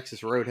the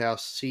Texas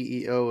Roadhouse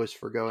CEO is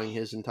foregoing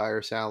his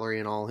entire salary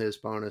and all his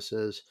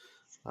bonuses.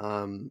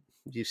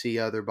 You see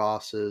other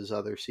bosses,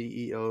 other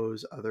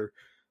CEOs,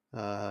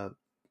 uh,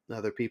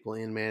 other people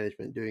in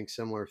management doing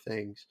similar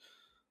things.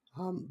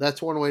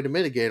 That's one way to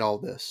mitigate all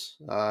this,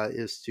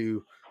 is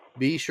to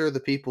be sure the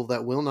people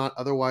that will not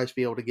otherwise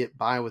be able to get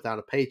by without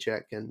a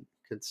paycheck and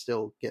can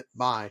still get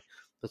by.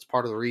 That's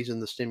part of the reason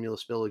the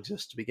stimulus bill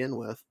exists to begin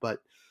with. But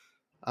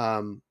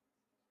um,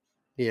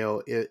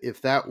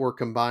 if that were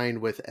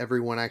combined with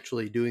everyone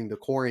actually doing the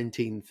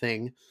quarantine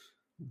thing,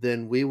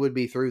 then we would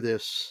be through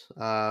this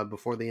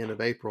before the end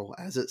of April.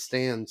 As it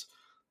stands,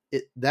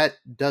 that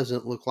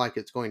doesn't look like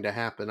it's going to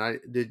happen.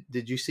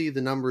 Did you see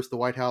the numbers the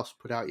White House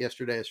put out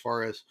yesterday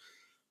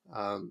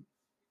um,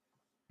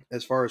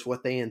 as far as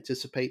what they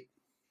anticipate?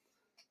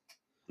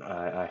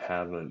 I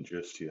haven't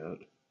just yet.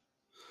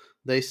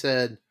 They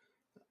said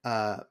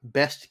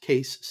best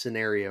case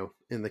scenario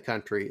in the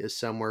country is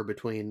somewhere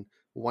between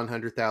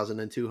 100,000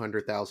 and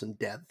 200,000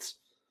 deaths.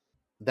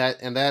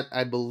 That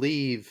I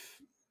believe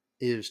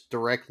is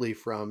directly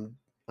from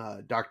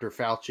Dr.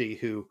 Fauci,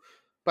 who,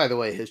 by the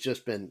way, has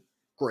just been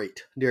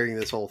great during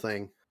this whole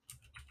thing.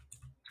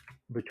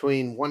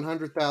 Between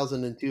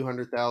 100,000 and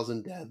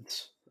 200,000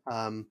 deaths,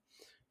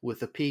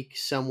 with a peak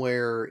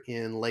somewhere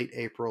in late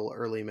April,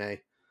 early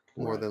May,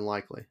 more Right. than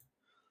likely.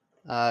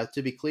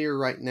 To be clear,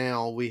 right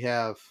now we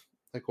have,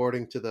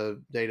 according to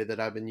the data that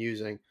I've been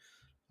using,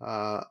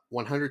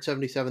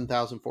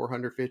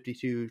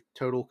 177,452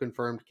 total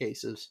confirmed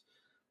cases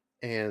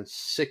and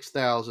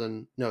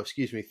 6,000, no,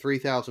 excuse me,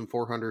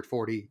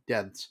 3,440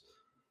 deaths.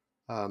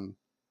 Um,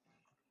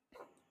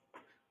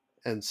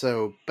 and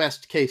so,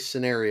 best case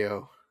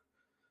scenario,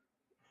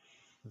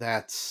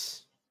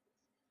 that's,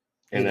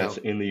 you And that's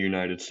know, in the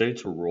United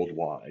States or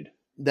worldwide?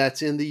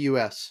 that's in the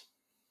U.S.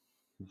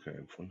 Okay,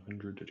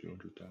 100 to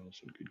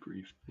 200,000. Good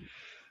grief.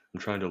 I'm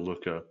trying to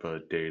look up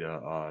data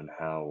on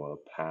how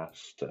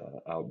past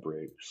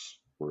outbreaks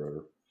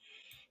were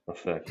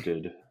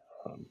affected.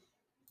 Um,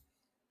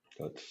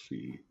 let's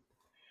see.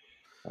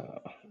 Uh,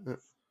 Uh,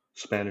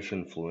 Spanish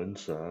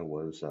influenza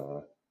was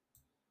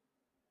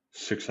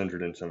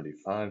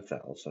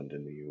 675,000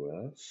 in the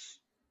US.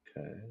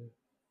 Okay.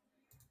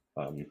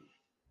 Um,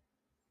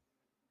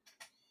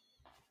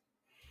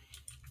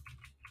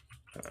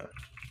 uh,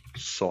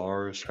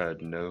 SARS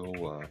had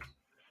no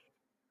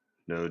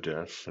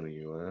deaths in the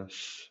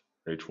US.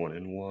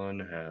 H1N1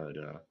 had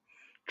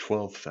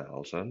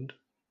 12,000.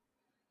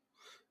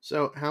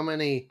 So, how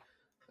many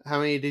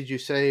did you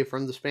say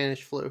from the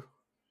Spanish flu?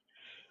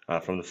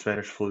 From the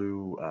Spanish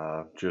flu,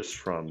 just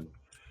from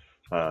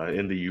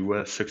in the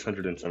US,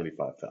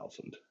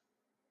 675,000.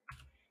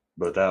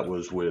 But that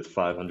was with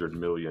 500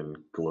 million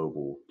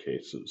global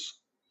cases.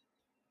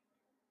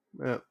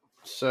 Yeah.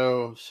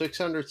 So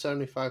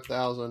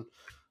 675,000.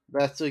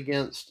 That's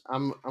against.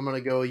 I'm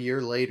gonna go a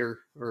year later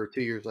or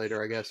 2 years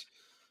later, I guess.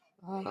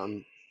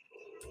 Um,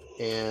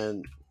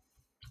 and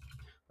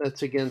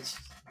that's against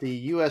the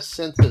U.S.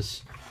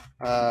 Census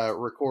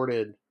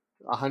recorded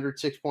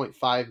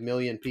 106.5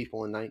 million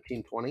people in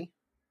 1920.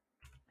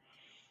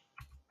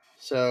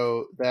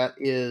 So that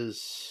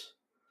is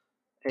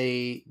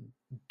a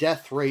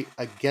death rate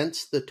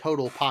against the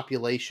total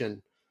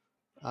population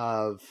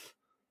of,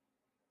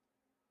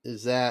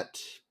 is that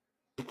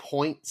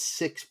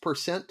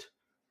 0.6%?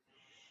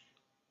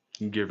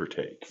 Give or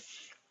take.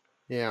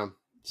 Yeah.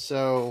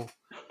 So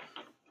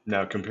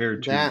Now,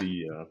 compared to that,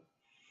 the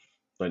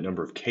like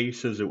number of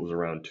cases, it was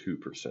around 2%.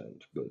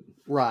 But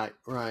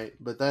right.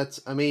 But that's,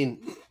 I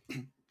mean,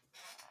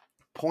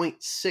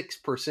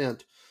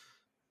 0.6%.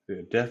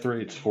 death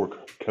rates for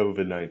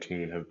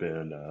COVID-19 have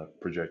been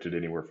projected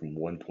anywhere from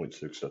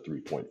 1.6 to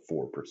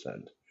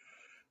 3.4%,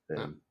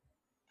 Uh,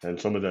 and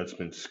some of that's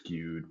been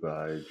skewed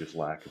by just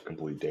lack of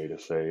complete data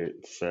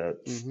sets.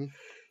 mm-hmm.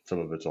 Some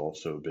of it's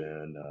also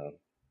been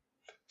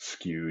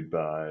skewed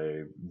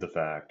by the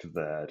fact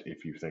that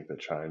if you think that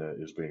China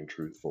is being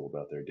truthful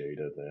about their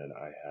data, then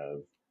I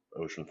have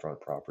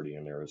oceanfront property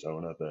in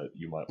Arizona that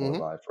you might want to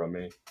Mm-hmm. buy from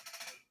me.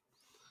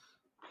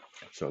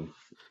 So,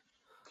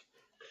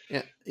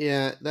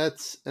 Yeah.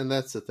 That's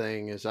the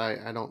thing, is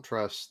I don't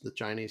trust the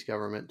Chinese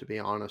government to be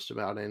honest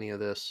about any of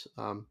this.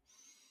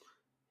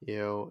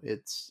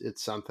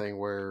 It's something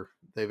where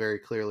they very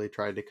clearly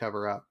tried to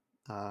cover up.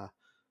 Uh,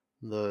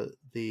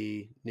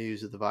 the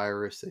news of the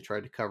virus. They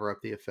tried to cover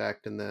up the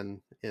effect, and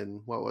then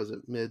in what was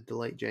it, mid to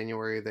late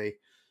January, they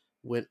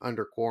went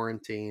under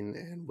quarantine,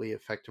 and we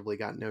effectively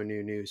got no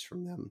new news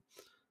from them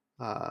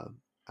uh,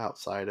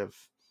 outside of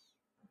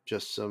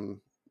just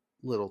some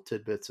little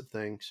tidbits of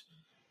things.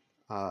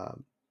 Uh,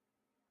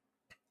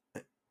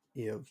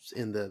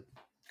 in the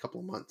couple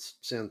of months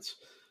since.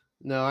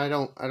 No, I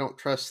don't. I don't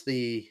trust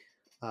the.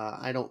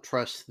 I don't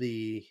trust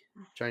the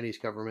Chinese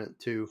government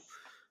to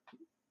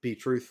be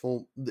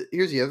truthful.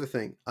 Here's the other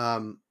thing.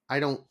 I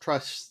don't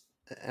trust,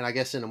 and I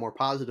guess in a more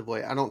positive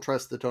way, I don't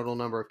trust the total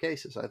number of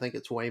cases. I think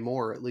it's way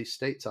more, at least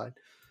stateside,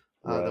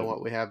 than Right.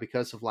 what we have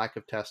because of lack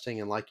of testing.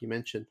 And like you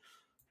mentioned,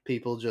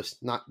 people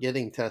just not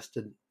getting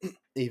tested,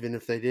 even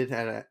if they did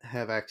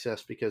have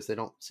access because they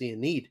don't see a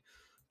need.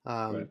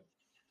 Right. Um,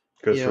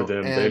 Because for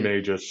them, and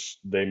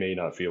they may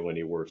not feel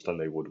any worse than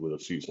they would with a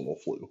seasonal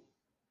flu.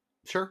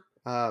 sure.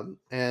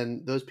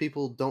 And those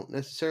people don't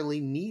necessarily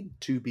need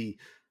to be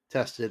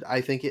tested.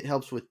 I think it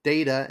helps with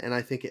data and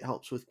I think it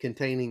helps with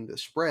containing the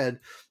spread.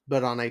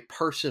 But on a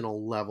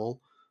personal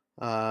level,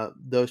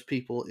 those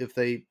people, if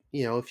they,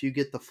 if you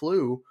get the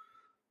flu,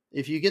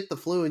 if you get the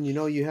flu and you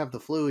know you have the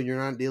flu and you're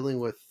not dealing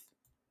with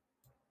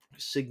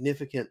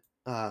significant,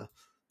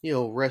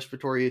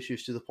 respiratory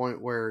issues to the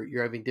point where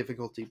you're having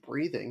difficulty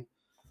breathing,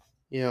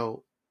 you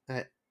know,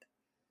 uh,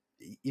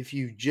 if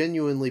you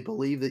genuinely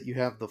believe that you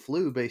have the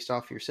flu based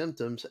off your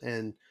symptoms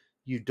and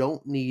you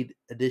don't need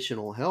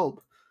additional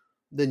help,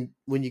 then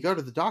when you go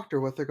to the doctor,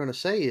 what they're going to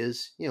say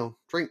is,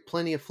 drink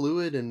plenty of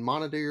fluid and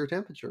monitor your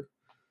temperature.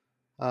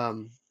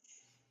 Um,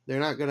 they're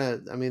not going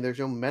to, I mean, there's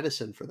no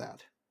medicine for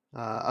that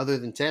other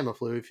than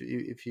Tamiflu.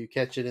 If you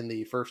catch it in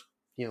the first,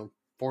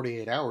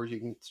 48 hours, you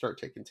can start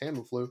taking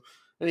Tamiflu.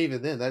 And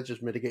even then, that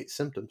just mitigates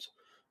symptoms.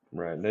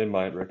 Right. And they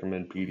might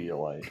recommend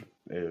Pedialyte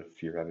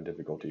if you're having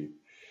difficulty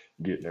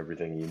getting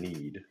everything you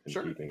need and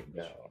Sure, keeping it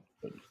down.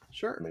 But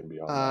sure. maybe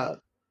beyond Uh,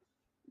 that.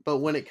 but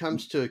when it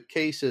comes to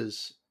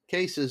cases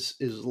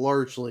is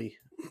largely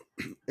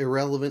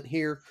irrelevant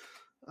here,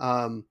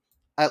 um,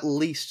 at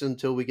least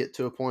until we get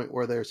to a point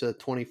where there's a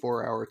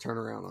 24-hour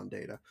turnaround on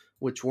data,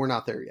 which we're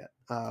not there yet.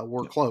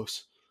 We're Yeah.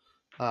 close.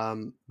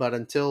 But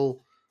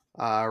until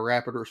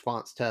rapid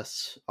response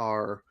tests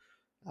are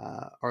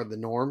the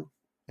norm,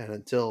 and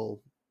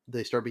until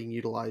they start being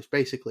utilized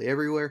basically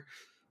everywhere,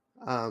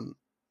 um,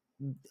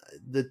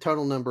 the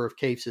total number of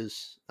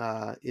cases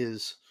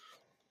is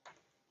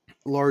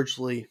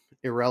largely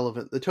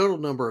irrelevant. The total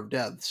number of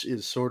deaths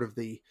is sort of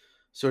the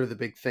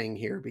big thing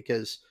here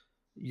because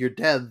your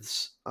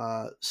deaths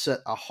set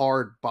a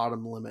hard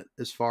bottom limit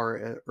as far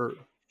as, or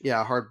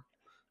yeah,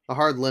 a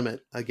hard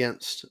limit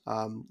against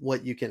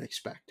what you can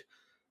expect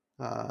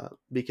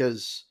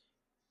because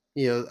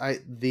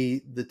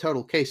the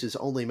total cases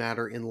only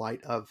matter in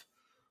light of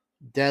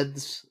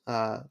deaths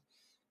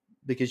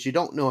because you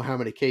don't know how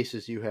many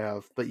cases you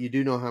have, but you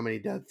do know how many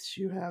deaths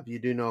you have. You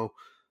do know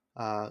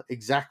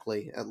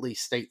exactly, at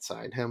least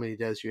stateside, how many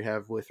deaths you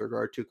have with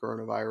regard to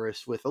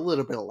coronavirus, with a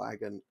little bit of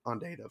lag on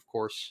data, of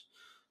course,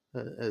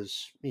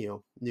 as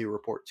new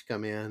reports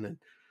come in and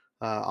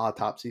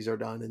autopsies are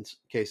done in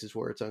cases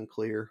where it's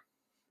unclear.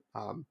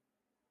 Um,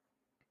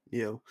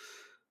 you know,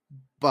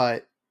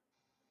 but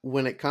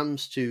when it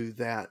comes to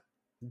that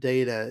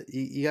data,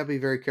 you got to be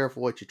very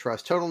careful what you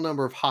trust. Total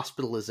number of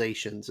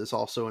hospitalizations is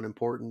also an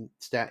important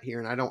stat here,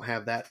 and I don't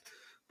have that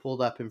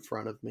pulled up in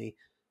front of me.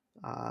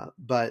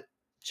 But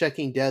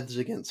checking deaths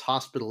against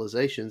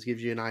hospitalizations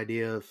gives you an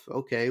idea of,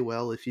 okay,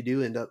 well, if you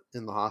do end up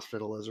in the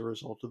hospital as a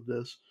result of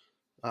this,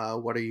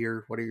 what are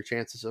your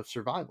chances of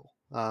survival?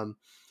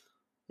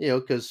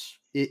 Because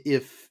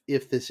if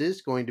this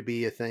is going to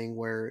be a thing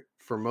where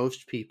for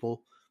most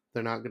people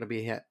they're not going to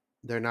be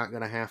they're not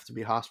going to have to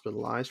be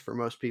hospitalized. For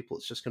most people,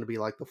 it's just going to be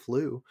like the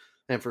flu,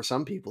 and for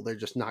some people, they're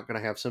just not going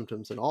to have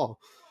symptoms at all.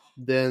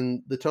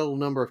 Then the total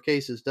number of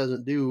cases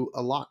doesn't do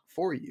a lot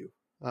for you.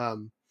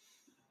 Um,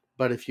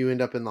 but if you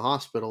end up in the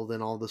hospital,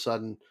 then all of a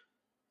sudden,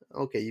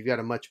 okay, you've got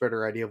a much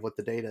better idea of what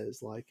the data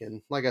is like.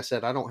 And like I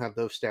said, I don't have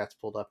those stats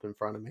pulled up in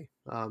front of me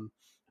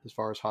as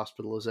far as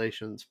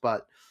hospitalizations,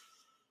 but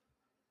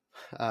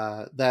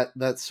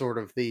that's sort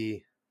of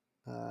the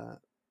uh,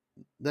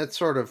 that's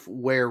sort of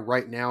where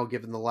right now,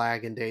 given the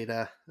lag in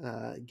data,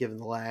 given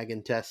the lag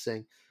in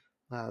testing,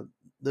 uh,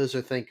 those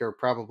I think are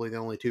probably the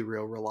only two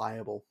real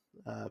reliable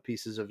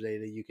pieces of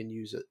data you can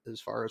use it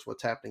as far as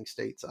what's happening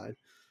stateside.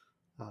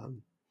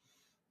 Um,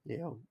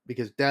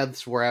 because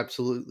deaths we're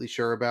absolutely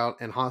sure about,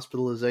 and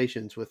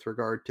hospitalizations with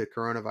regard to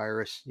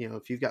coronavirus.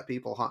 If you've got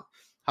people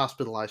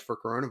hospitalized for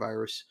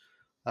coronavirus,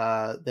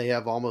 they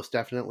have almost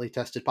definitely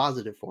tested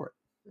positive for it,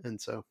 and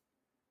so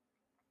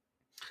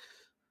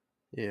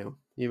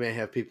you may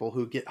have people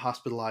who get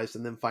hospitalized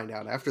and then find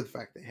out after the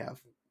fact they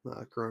have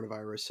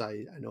coronavirus.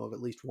 I know of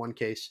at least one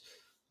case,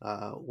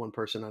 one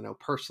person I know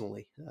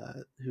personally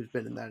who's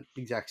been in that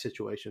exact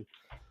situation.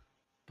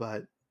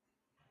 But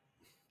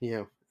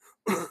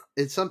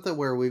it's something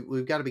where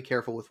we've got to be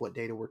careful with what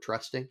data we're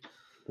trusting.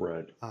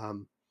 Right.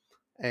 Um,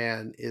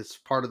 and it's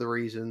part of the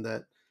reason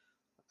that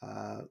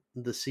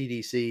the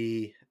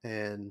CDC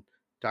and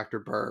Dr.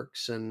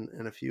 Birx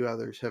and a few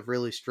others have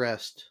really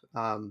stressed,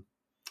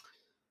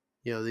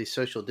 these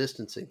social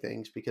distancing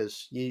things,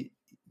 because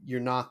you're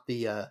not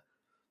the,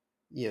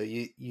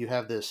 you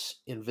have this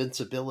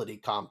invincibility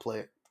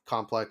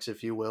complex,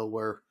 if you will,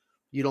 where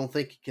you don't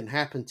think it can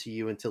happen to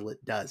you until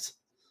it does.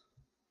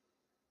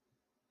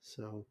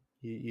 So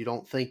you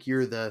don't think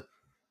you're the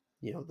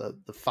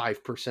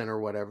 5% or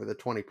whatever, the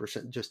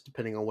 20%, just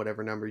depending on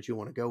whatever numbers you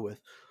want to go with.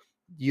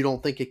 You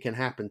don't think it can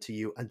happen to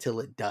you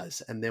until it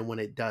does, and then when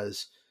it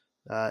does,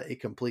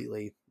 it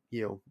completely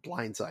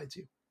blindsides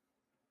you.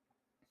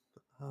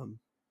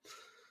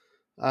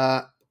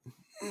 Uh,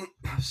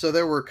 so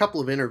there were a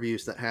couple of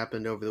interviews that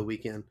happened over the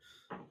weekend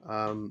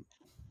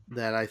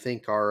that I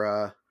think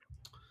are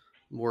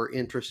more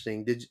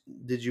interesting.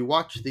 Did you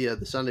watch the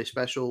Sunday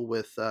special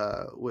with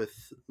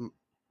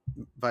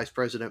Vice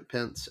President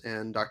Pence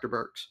and Dr.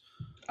 Birx?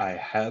 I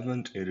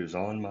haven't. It is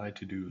on my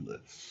to-do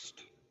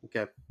list.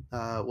 Okay.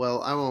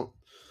 Well, I won't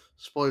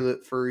spoil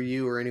it for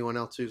you or anyone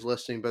else who's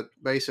listening, but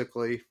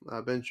basically,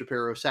 Ben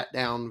Shapiro sat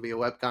down via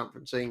web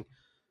conferencing.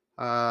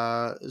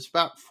 It's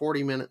about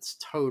 40 minutes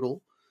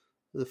total.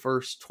 The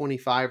first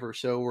 25 or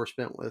so were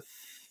spent with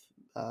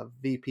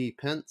VP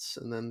Pence,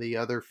 and then the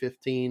other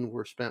 15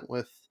 were spent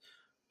with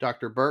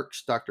Dr.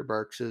 Birx. Dr.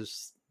 Birx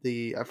is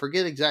I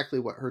forget exactly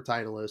what her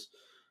title is.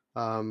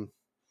 I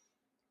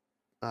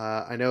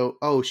know.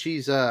 Oh,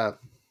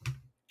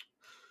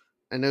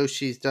 I know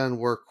she's done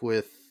work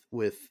with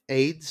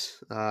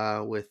AIDS,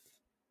 with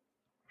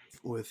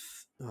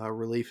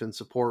relief and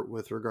support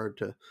with regard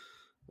to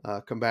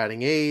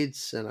combating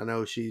AIDS, and I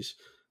know she's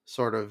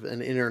sort of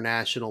an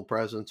international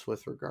presence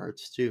with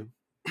regards to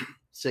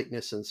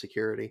sickness and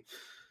security.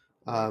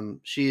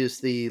 She is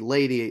the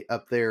lady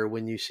up there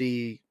when you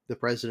see the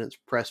president's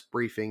press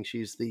briefing.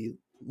 She's the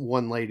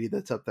one lady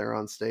that's up there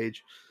on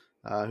stage,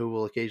 who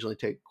will occasionally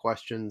take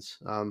questions.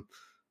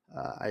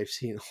 I've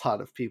seen a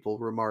lot of people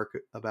remark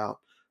about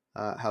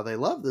how they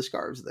love the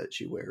scarves that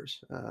she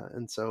wears,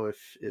 and so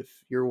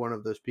if you're one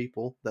of those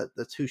people,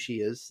 that's who she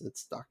is.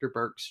 It's Dr.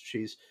 Birx.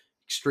 She's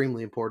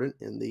extremely important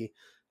in the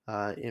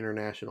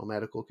international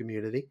medical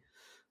community,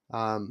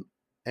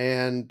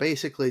 and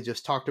basically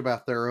just talked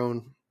about their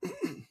own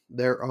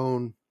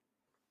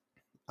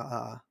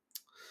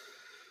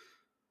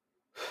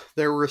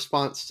their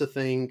response to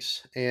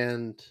things,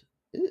 and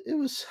it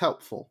was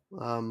helpful.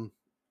 Of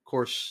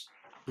course,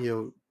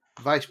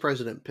 Vice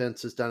President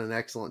Pence has done an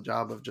excellent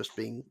job of just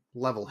being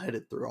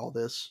level-headed through all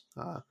this.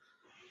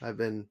 I've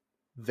been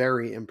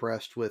very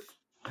impressed with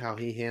how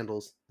he's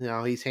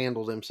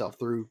handled himself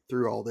through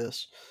all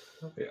this.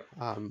 Oh, yeah.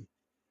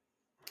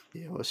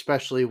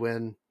 Especially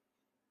when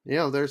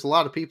there's a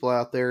lot of people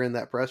out there in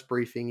that press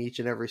briefing each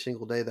and every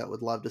single day that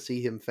would love to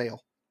see him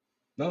fail.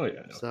 Oh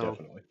yeah, no, so,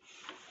 definitely.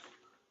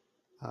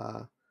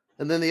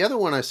 And then the other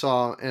one I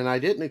saw, and I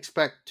didn't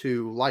expect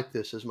to like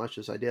this as much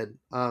as I did.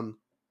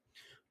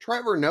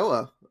 Trevor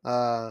Noah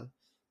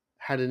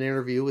had an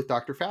interview with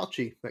Dr.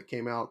 Fauci that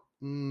came out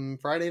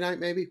Friday night,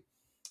 maybe.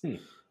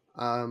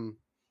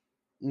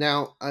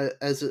 Now,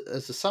 as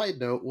a side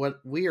note, what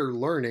we are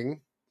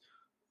learning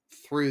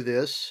through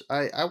this,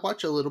 I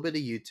watch a little bit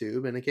of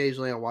YouTube, and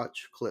occasionally I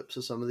watch clips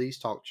of some of these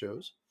talk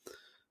shows.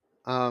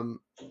 And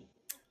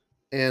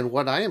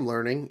what I am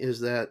learning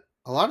is that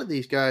a lot of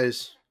these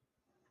guys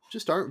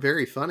just aren't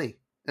very funny.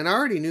 And I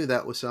already knew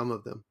that with some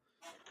of them.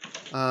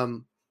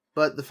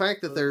 But the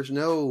fact that there's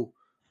no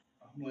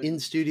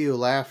in-studio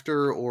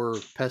laughter or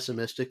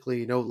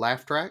pessimistically no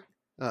laugh track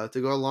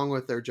to go along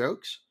with their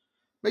jokes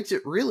makes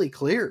it really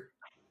clear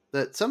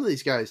that some of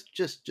these guys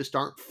just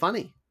aren't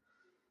funny.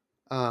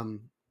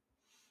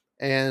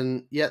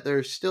 And yet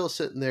they're still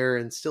sitting there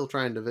and still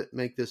trying to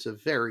make this a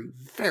very,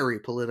 very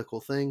political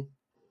thing.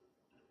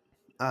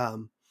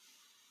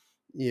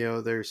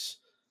 There's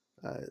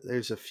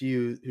a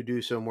few who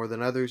do so more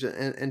than others,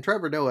 and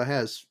Trevor Noah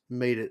has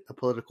made it a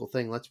political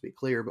thing, let's be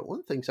clear. But one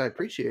of the things I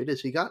appreciate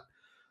is he got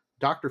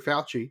Dr.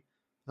 Fauci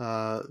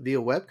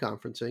via web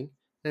conferencing,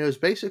 and it was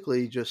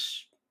basically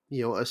just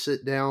a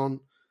sit down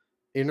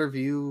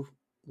interview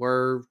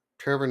where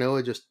Trevor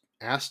Noah just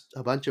asked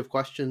a bunch of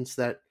questions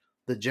that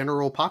the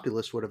general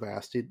populace would have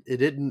asked. It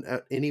didn't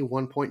at any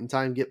one point in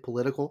time get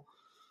political,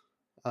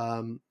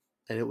 and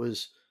it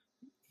was,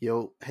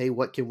 hey,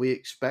 what can we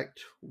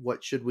expect?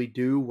 What should we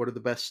do? What are the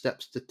best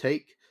steps to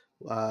take?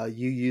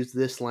 You use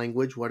this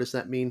language. What does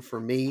that mean for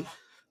me?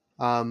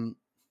 And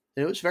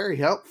it was very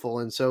helpful.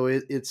 And so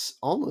it's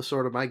almost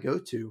sort of my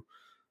go-to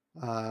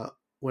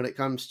when it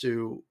comes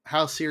to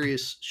how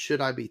serious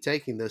should I be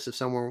taking this. If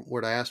someone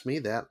were to ask me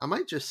that, I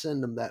might just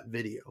send them that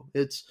video.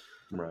 It's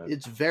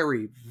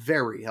very,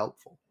 very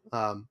helpful.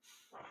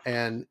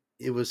 And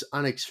it was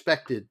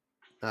unexpected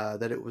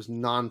that it was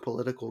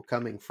non-political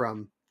coming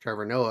from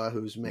Trevor Noah,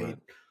 who's made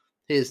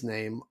his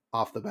name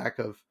off the back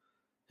of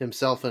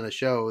himself in a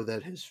show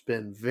that has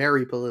been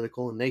very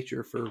political in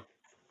nature for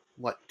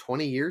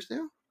 20 years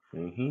now.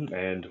 Mm-hmm.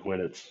 And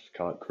when it's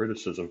caught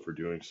criticism for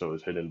doing so,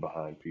 is hidden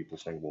behind people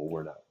saying, "Well,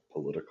 we're not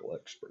political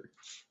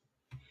experts."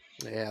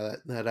 Yeah,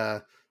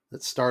 that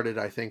that started,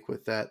 I think,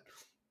 with that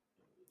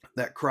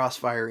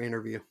Crossfire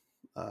interview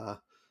uh,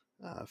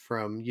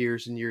 from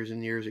years and years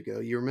and years ago.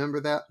 You remember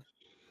that?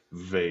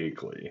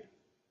 Vaguely.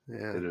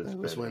 Yeah, It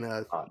has been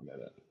a hot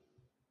minute.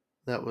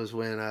 that was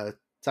when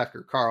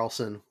Tucker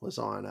Carlson was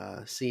on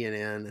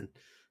CNN, and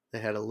they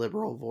had a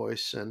liberal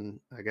voice, and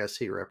I guess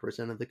he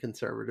represented the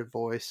conservative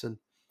voice, and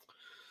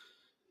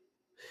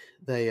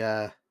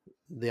they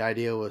the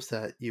idea was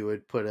that you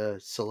would put a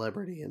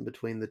celebrity in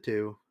between the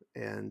two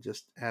and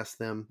just ask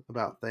them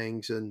about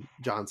things, and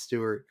Jon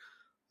Stewart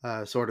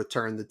sort of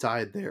turned the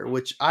tide there,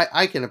 which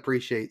I can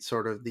appreciate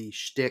sort of the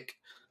shtick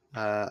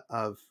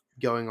of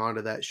going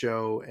onto that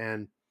show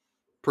and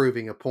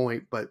proving a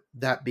point, but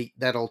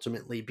that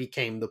ultimately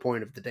became the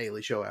point of the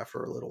Daily Show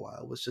after a little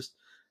while. It was just,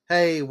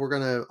 hey, we're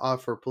gonna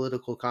offer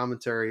political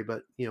commentary,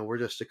 but we're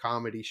just a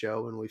comedy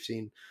show, and we've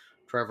seen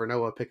Trevor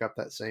Noah pick up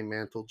that same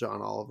mantle,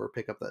 John Oliver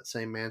pick up that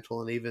same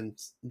mantle, and even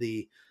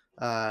the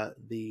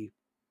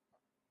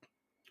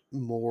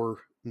more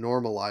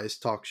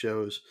normalized talk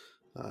shows,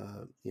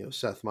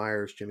 Seth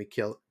Meyers, Jimmy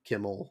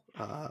Kimmel,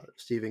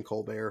 Stephen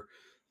Colbert,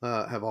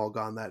 have all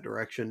gone that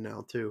direction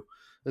now too.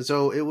 And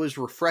so it was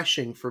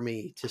refreshing for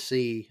me to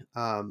see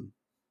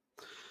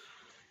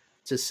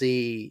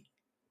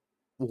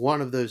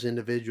one of those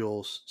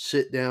individuals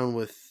sit down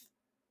with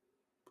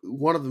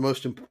one of the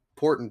most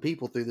important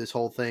people through this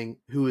whole thing,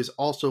 who is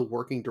also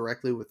working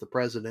directly with the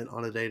president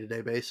on a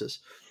day-to-day basis,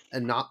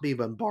 and not be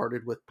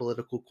bombarded with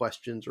political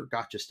questions or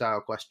gotcha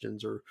style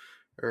questions or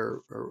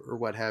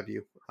what have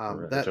you.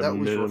 Right. A That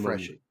was minimum,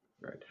 refreshing.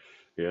 right.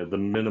 Yeah, the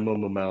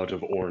minimum amount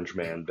of Orange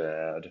Man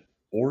bad,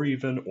 or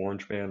even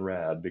Orange Man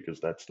rad, because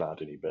that's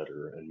not any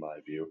better in my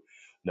view,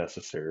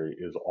 necessary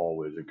is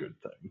always a good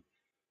thing.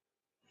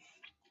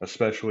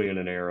 Especially in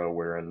an era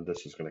wherein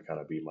this is going to kind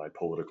of be my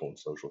political and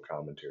social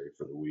commentary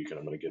for the week, and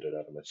I'm going to get it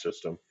out of my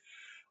system.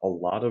 A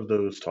lot of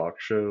those talk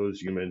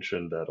shows, you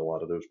mentioned that a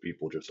lot of those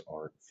people just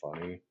aren't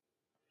funny.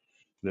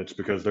 And it's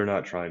because they're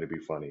not trying to be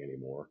funny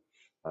anymore.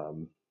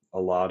 Um, a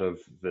lot of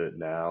it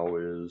now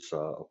is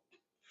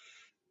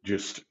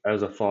just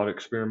as a thought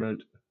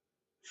experiment,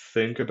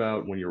 think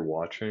about when you're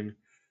watching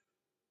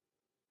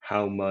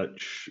how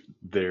much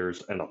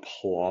there's an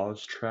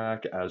applause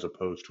track as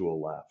opposed to a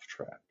laugh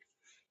track.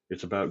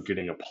 It's about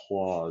getting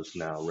applause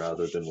now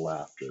rather than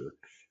laughter.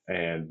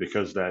 And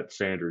because that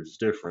standard is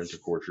different,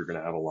 of course, you're going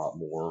to have a lot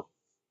more,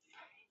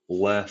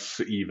 less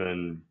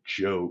even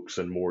jokes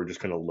and more just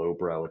kind of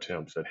lowbrow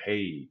attempts at,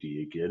 hey, do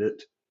you get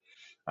it?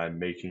 I'm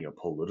making a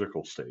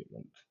political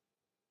statement.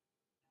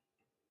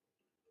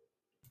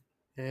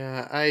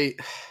 Yeah,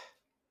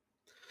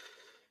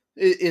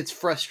 it's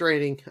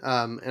frustrating,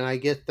 and I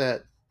get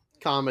that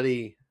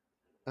comedy,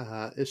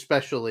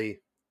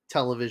 especially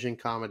television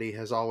comedy,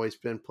 has always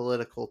been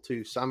political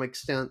to some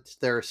extent.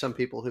 There are some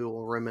people who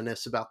will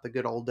reminisce about the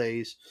good old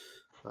days,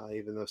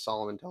 even though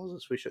Solomon tells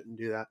us we shouldn't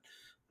do that.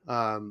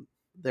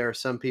 There are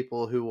some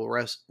people who will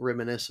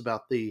reminisce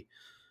about the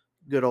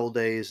good old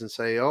days and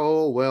say,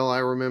 "Oh, well, I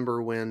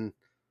remember when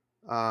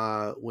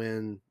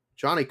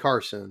Johnny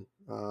Carson,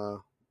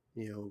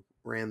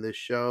 ran this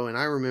show, and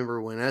I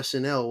remember when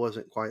SNL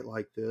wasn't quite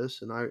like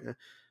this." And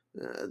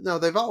no,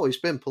 they've always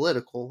been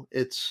political.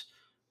 It's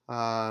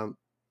um,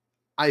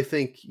 I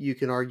think you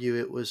can argue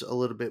it was a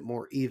little bit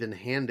more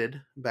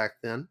even-handed back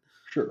then.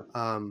 Sure.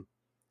 Um,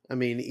 I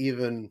mean,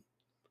 even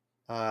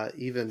a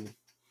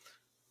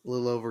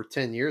little over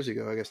 10 years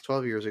ago, I guess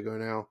 12 years ago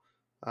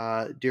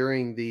now,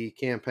 during the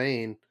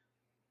campaign,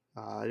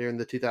 during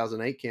the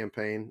 2008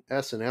 campaign,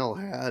 SNL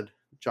had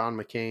John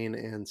McCain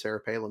and Sarah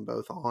Palin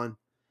both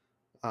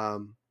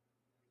um,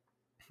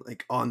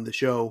 on the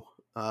show,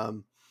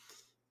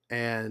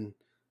 and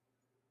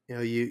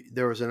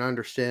there was an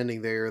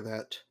understanding there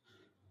that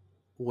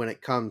when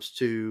it comes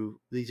to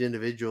these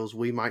individuals,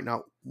 we might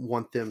not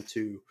want them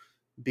to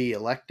be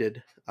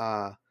elected,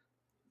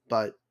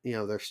 but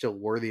they're still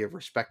worthy of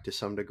respect to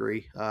some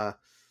degree. Don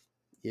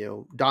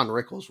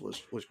Rickles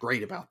was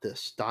great about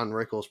this. Don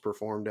Rickles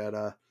performed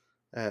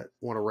at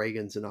one of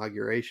Reagan's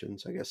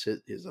inaugurations, I guess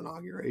his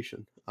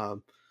inauguration,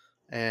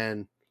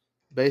 and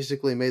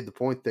basically made the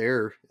point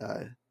there.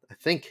 I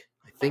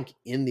think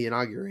in the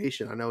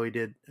inauguration, I know he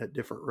did at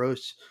different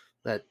roasts,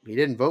 that he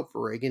didn't vote for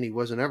Reagan. He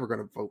wasn't ever going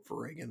to vote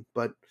for Reagan,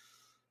 but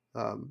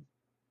um,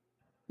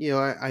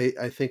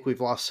 I think we've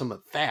lost some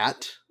of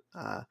that.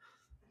 Uh,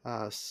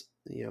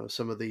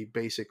 some of the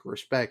basic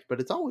respect,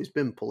 but it's always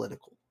been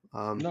political.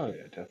 No,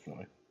 yeah,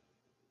 definitely.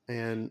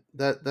 And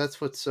that's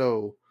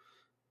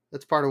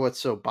part of what's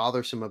so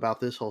bothersome about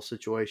this whole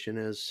situation,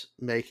 is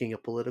making a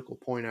political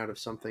point out of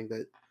something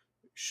that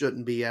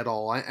shouldn't be at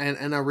all.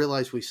 And I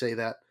realize we say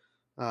that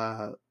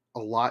uh, a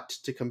lot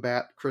to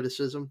combat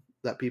criticism,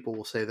 that people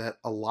will say that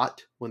a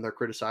lot when they're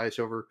criticized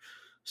over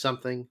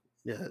something,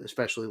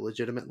 especially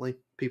legitimately.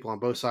 People on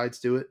both sides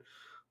do it.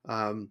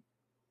 Um,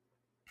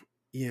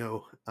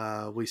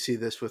 we see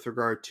this with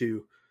regard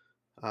to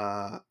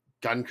uh,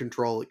 gun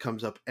control. It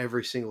comes up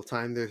every single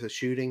time there's a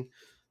shooting.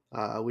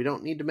 We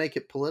don't need to make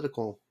it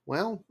political.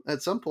 Well,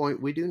 at some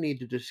point, we do need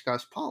to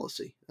discuss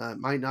policy. It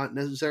might not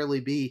necessarily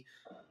be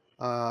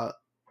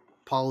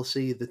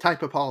policy, the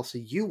type of policy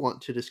you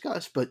want to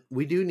discuss, but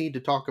we do need to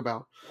talk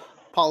about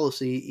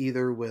policy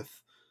either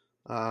with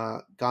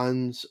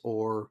guns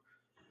or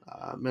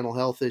mental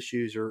health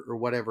issues or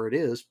whatever it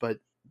is. But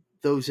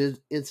those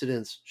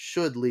incidents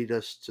should lead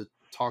us to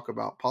talk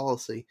about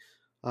policy.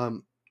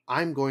 Um,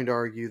 I'm going to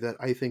argue that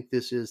I think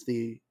this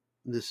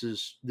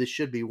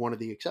should be one of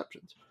the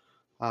exceptions.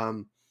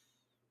 Um,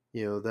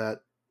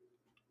 that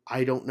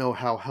I don't know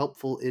how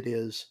helpful it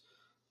is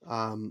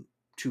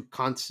to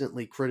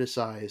constantly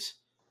criticize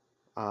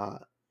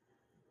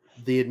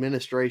the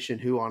administration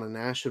who on a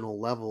national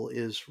level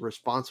is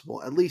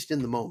responsible, at least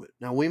in the moment.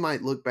 Now, we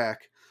might look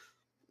back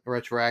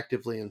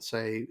retroactively and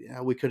say,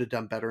 yeah, we could have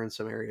done better in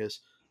some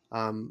areas.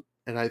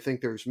 And I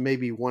think there's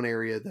maybe one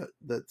area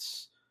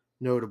that's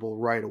notable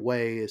right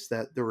away is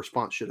that the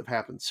response should have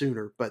happened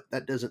sooner, but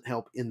that doesn't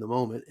help in the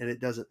moment. And it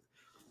doesn't,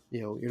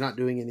 you're not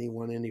doing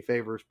anyone any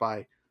favors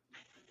by,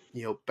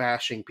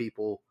 bashing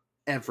people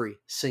every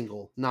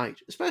single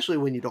night, especially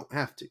when you don't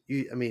have to.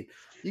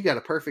 You got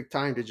a perfect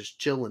time to just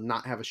chill and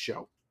not have a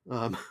show.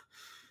 Um,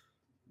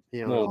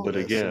 Well, all but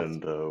this. So again,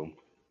 though,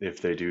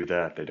 if they do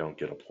that, they don't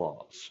get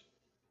applause.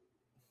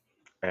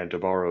 And to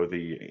borrow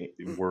the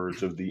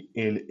words of the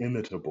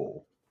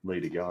inimitable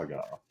Lady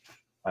Gaga,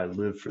 I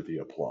live for the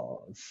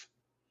applause.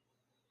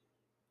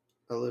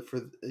 I live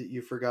for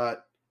you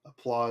forgot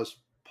applause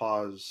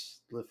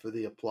pause. Live for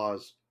the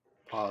applause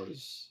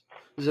pause.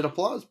 Is it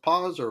applause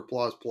pause or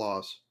applause?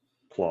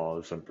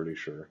 Applause, I'm pretty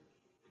sure.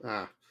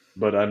 Ah,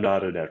 But I'm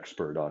not an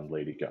expert on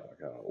Lady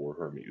Gaga or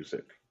her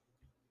music.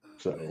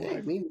 So,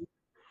 hey, maybe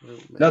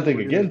nothing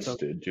we're doing against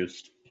something. it,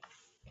 just.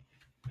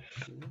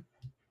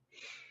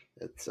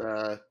 It's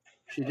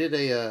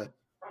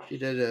she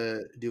did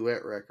a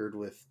duet record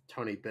with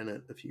Tony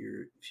Bennett a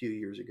few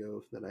years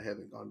ago that I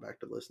haven't gone back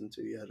to listen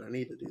to yet. I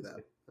need to do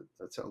that.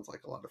 That sounds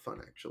like a lot of fun,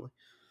 actually.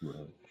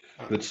 Right.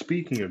 But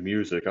speaking of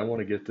music, I want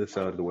to get this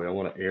out of the way. I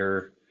want to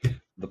air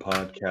the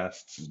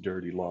podcast's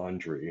dirty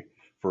laundry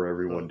for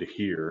everyone Oh, to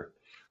hear.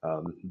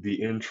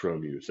 The intro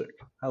music.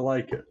 I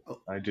like it.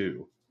 oh, I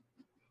do.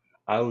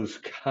 I was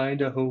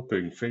kind of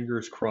hoping,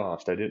 fingers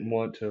crossed, I didn't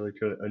want to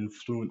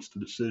influence the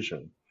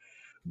decision,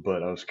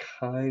 but I was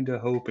kind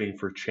of hoping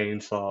for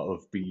Chainsaw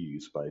of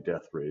Bees by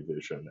Death Ray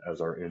Vision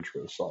as our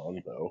intro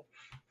song, though.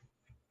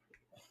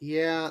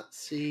 yeah.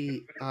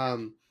 See,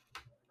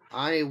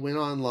 I went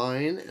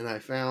online and I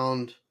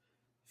found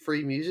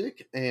free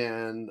music,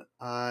 and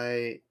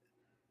I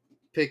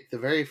picked the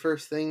very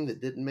first thing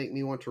that didn't make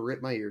me want to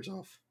rip my ears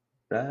off.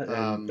 And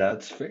Um,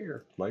 that's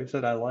fair. Like I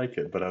said, I like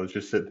it, but I was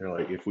just sitting there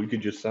like, if we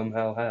could just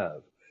somehow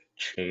have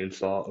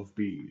Chainsaw of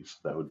Bees,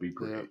 that would be yeah.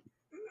 great.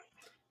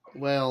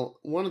 Well,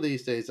 one of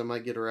these days I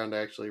might get around to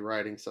actually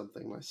writing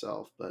something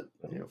myself, but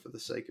Um, for the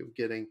sake of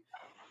getting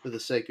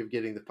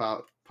the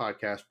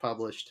podcast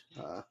published,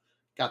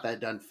 got that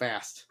done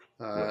fast,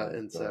 right,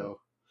 and right.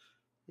 so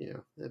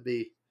that'd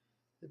be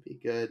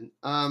good.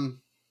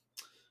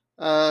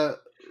 Uh, I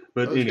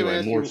But was going to anyway,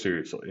 ask more you.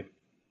 seriously,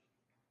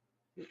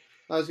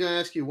 I was going to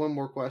ask you one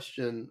more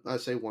question. I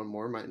say one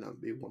more, might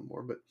not be one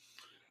more, but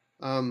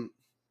um,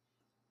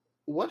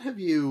 what have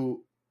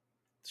you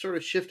sort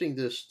of shifting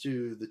this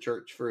to the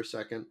church for a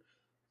second?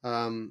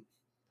 Um,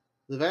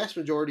 the vast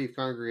majority of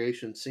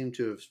congregations seem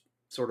to have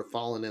sort of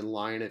fallen in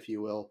line, if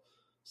you will,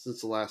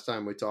 since the last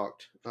time we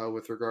talked,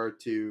 with regard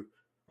to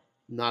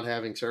not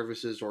having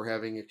services or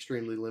having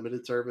extremely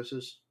limited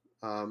services.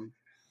 Um,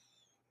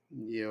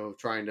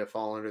 trying to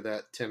fall under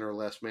that 10 or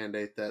less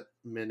mandate that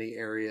many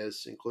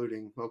areas,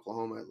 including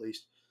Oklahoma at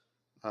least,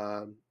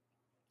 um,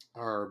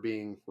 are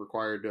being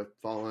required to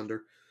fall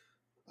under.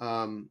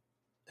 Um,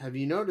 have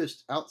you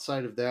noticed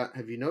outside of that?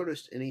 Have you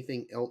noticed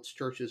anything else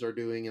churches are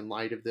doing in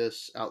light of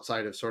this,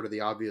 outside of sort of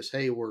the obvious?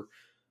 Hey,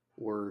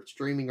 we're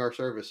streaming our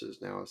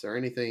services now. Is there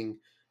anything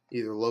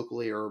either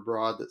locally or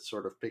abroad that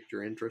sort of piqued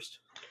your interest?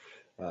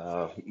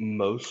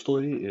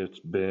 mostly it's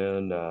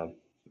been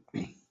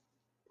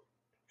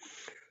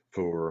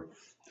for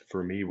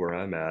for me where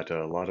I'm at.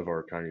 A lot of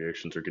our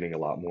congregations are getting a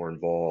lot more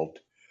involved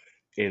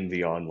in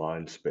the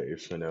online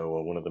space. I know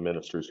one of the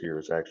ministers here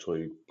is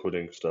actually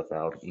putting stuff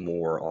out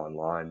more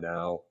online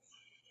now,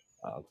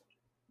 uh,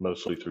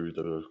 mostly through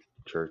the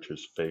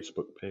church's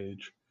Facebook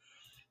page.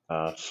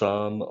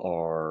 Some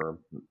are,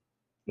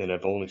 and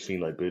I've only seen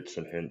like bits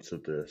and hints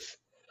of this,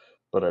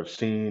 but I've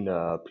seen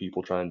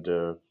people trying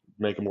to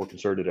make a more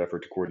concerted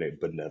effort to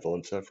coordinate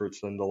benevolence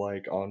efforts and the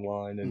like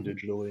online and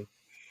Mm-hmm. digitally.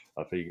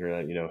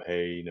 Figuring out,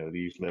 hey,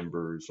 these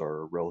members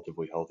are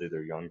relatively healthy,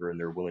 they're younger, and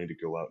they're willing to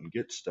go out and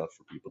get stuff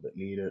for people that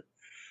need it,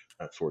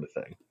 that sort of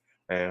thing.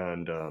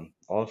 And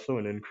also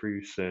an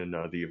increase in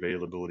the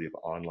availability of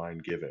online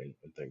giving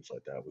and things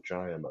like that, which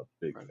I am a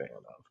big Right. fan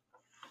of.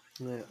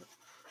 Yeah,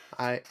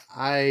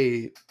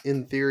 I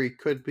in theory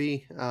could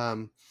be.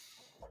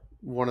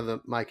 One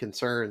of my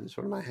concerns,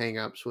 one of my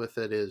hangups with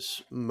it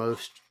is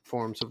most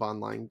forms of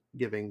online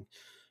giving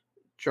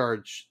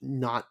charge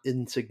not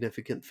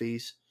insignificant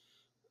fees.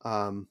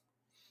 Um,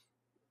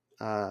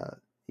 uh,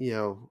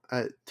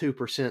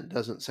 2%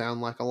 doesn't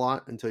sound like a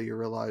lot until you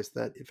realize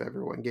that if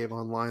everyone gave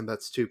online,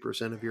 that's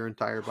 2% of your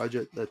entire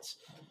budget. That's,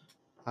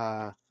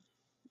 uh,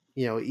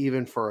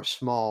 even for a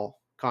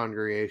small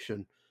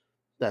congregation,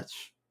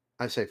 that's,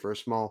 I say for a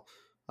small,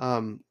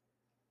 um,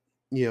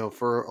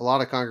 for a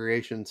lot of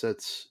congregations,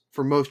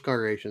 for most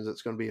congregations,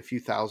 it's going to be a few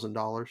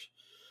 $1,000s.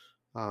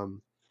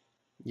 Um,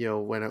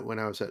 when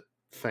I was at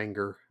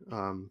Fanger,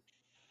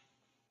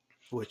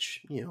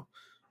 which,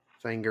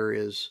 Fanger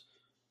is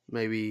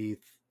maybe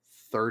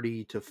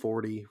 30 to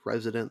 40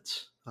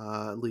 residents.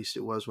 At least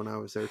it was when I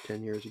was there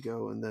 10 years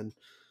ago. And then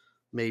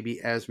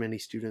maybe as many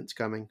students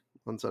coming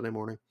on Sunday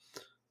morning.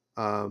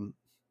 Um,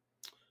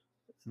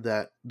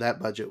 that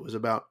budget was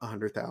about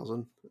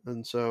 100,000.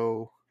 And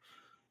so,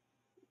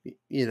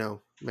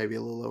 maybe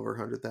a little over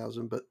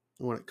 100,000. But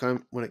when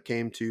it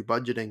came to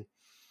budgeting,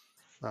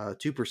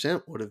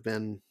 2% would have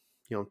been,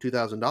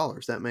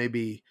 $2,000. That may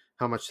be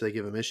how much they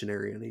give a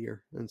missionary in a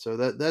year. And so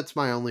that's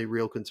my only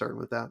real concern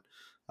with that.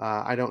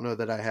 I don't know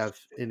that I have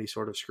any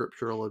sort of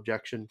scriptural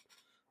objection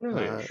Oh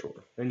yeah, uh,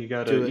 sure. And you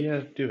gotta, to it.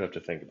 yeah, do have to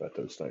think about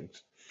those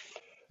things.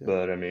 Yeah.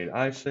 But I mean,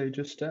 I say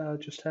just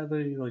have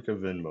a like a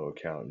Venmo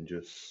account and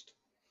just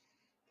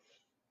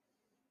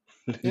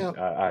Yeah.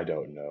 I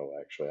don't know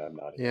actually. I'm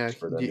not an Yeah.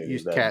 expert on any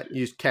of that.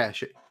 Use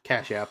cash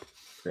app.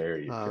 There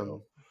you go.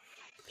 Um,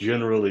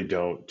 Generally,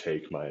 don't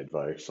take my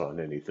advice on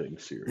anything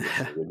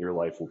seriously, and your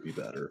life will be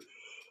better.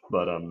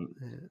 But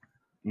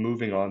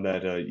moving on,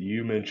 that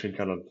you mentioned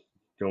kind of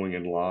going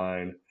in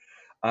line.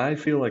 I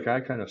feel like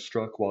I kind of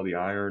struck while the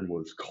iron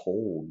was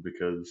cold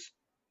because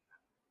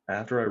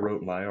after I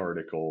wrote my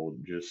article,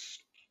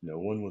 just no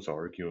one was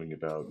arguing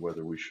about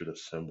whether we should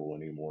assemble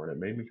anymore, and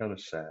it made me kind of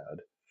sad.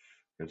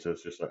 And so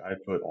it's just like I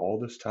put all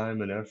this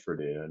time and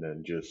effort in,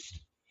 and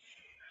just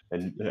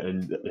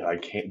and I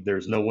can't.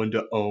 There's no one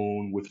to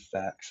own with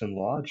facts and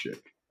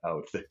logic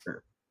out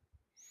there.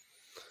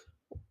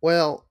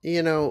 well,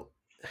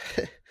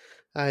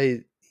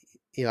 I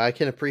I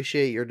can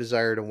appreciate your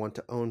desire to want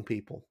to own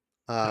people.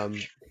 Um,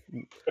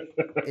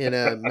 in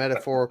a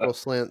metaphorical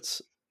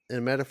sense,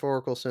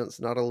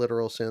 not a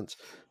literal sense.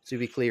 To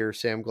be clear,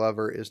 Sam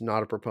Glover is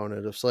not a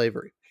proponent of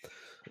slavery.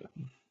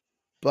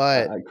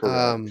 But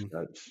Correct.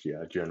 That's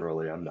yeah.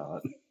 Generally, I'm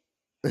not.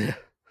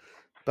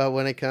 but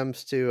when it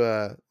comes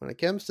to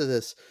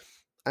this,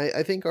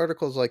 I think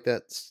articles like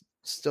that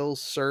still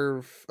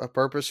serve a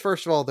purpose.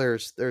 First of all,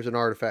 there's an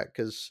artifact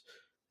because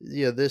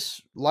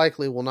this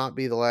likely will not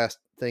be the last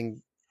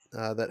thing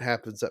that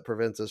happens that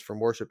prevents us from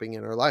worshiping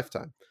in our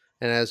lifetime.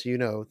 And as you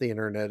know, the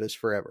internet is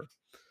forever.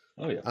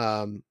 Oh yes.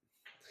 Um,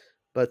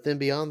 but then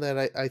beyond that,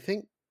 I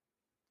think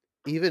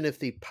even if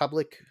the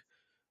public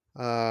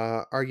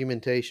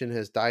argumentation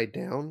has died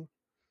down,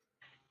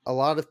 a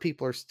lot of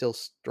people are still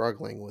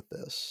struggling with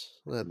this.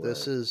 That Right.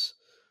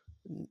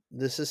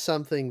 this is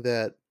something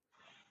that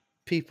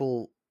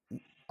people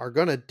are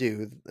going to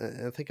do.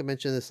 I think I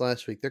mentioned this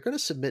last week. They're going to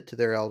submit to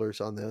their elders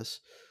on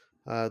this.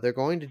 They're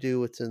going to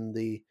do what's in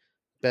the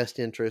best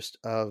interest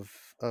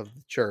of the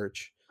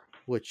church,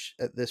 which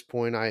at this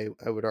point I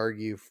would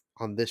argue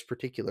on this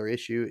particular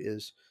issue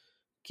is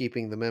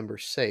keeping the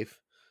members safe.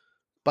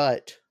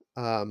 But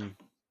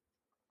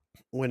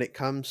when it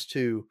comes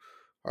to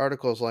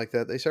articles like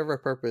that, they serve a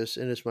purpose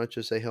in as much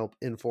as they help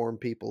inform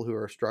people who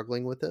are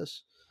struggling with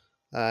this,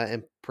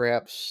 and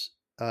perhaps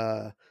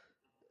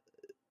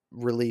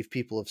relieve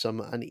people of some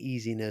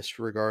uneasiness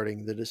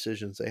regarding the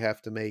decisions they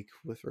have to make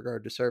with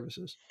regard to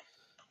services.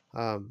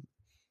 Um,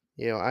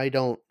 I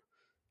don't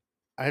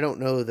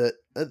know that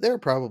there are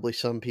probably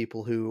some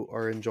people who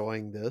are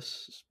enjoying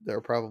this. There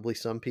are probably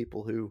some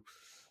people who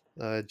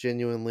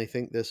genuinely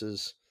think this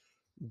is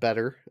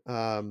better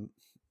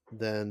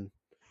than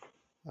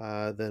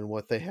than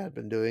what they had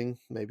been doing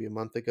maybe a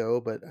month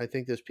ago. But I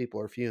think those people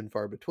are few and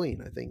far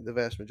between. I think the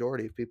vast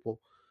majority of people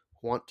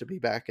want to be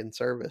back in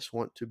service,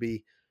 want to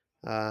be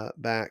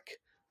back,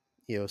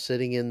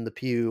 sitting in the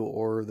pew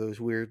or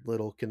those weird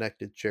little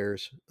connected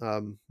chairs,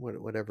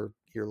 whatever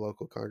your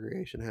local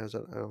congregation has. I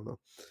don't know,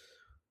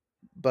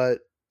 but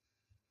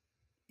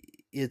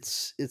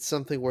it's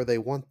something where they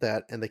want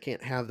that and they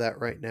can't have that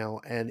right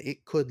now, and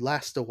it could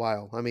last a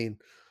while. I mean,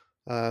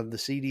 the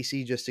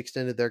CDC just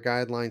extended their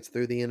guidelines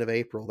through the end of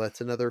April.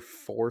 That's another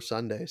 4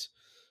 Sundays.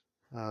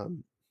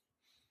 Um,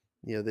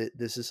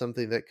 this is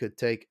something that could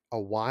take a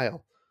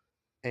while,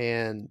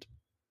 and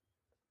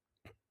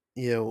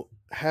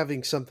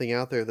having something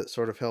out there that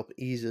sort of help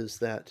eases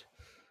that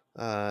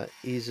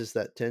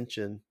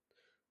tension.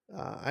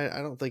 I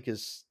don't think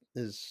is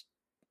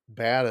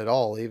bad at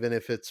all, even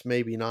if it's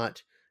maybe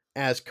not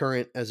as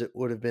current as it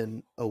would have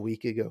been a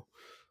week ago.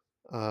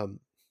 Um,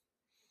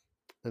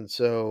 and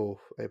so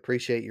I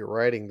appreciate you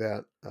writing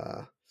that.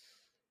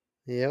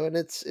 And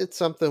it's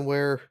something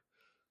where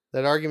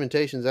that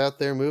argumentation's out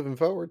there moving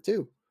forward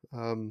too.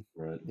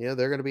 Right. There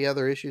are going to be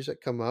other issues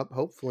that come up.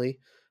 Hopefully,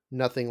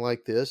 nothing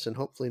like this, and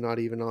hopefully not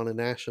even on a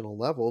national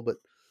level, but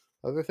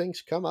other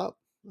things come up.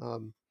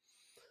 Um,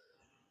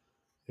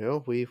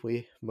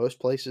 we most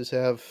places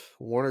have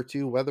one or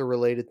two weather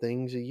related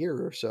things a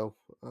year or so.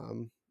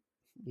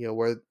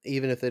 where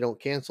even if they don't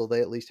cancel,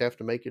 they at least have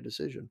to make a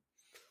decision.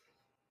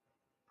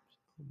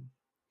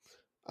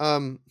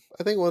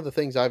 I think one of the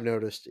things I've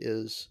noticed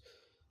is,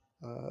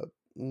 uh,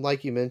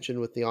 like you mentioned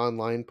with the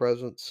online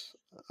presence,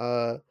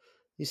 uh,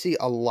 you see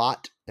a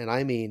lot, and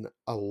I mean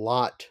a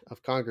lot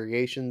of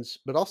congregations,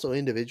 but also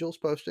individuals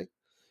posting.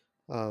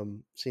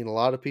 Seen a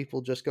lot of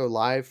people just go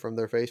live from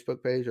their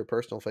Facebook page or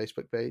personal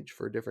Facebook page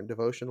for different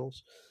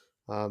devotionals.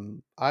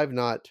 I've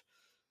not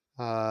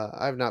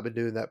been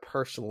doing that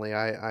personally.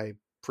 I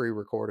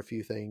pre-record a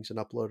few things and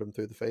upload them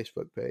through the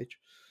Facebook page.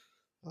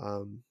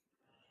 Um,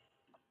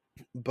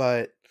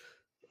 but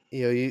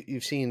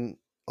you've seen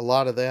a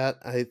lot of that.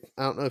 I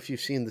don't know if you've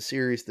seen the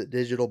series that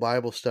Digital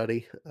Bible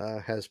Study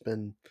has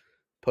been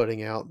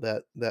putting out,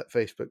 that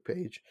Facebook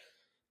page.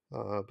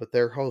 But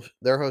they're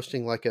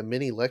hosting like a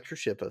mini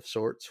lectureship of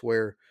sorts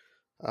where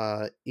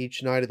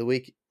each night of the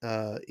week,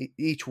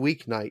 each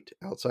weeknight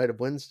outside of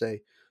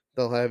Wednesday,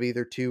 they'll have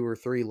either 2 or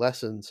 3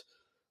 lessons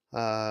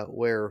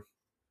where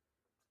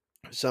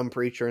some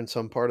preacher in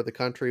some part of the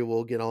country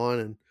will get on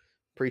and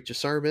preach a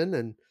sermon,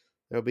 and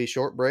there'll be a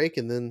short break,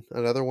 and then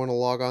another one will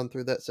log on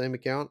through that same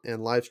account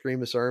and live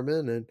stream a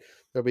sermon, and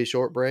there'll be a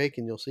short break,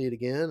 and you'll see it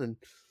again. And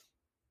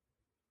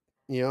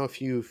a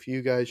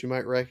few guys you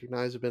might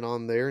recognize have been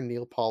on there.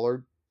 Neil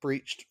Pollard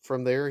preached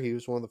from there. He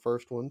was one of the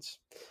first ones.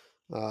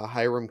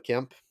 Hiram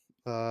Kemp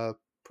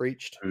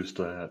preached. Who's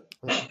that?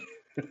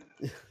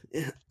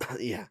 Uh,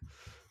 yeah.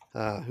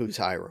 Who's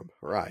Hiram?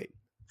 Right.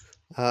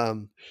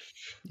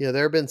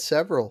 There have been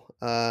several,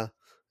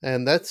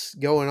 and that's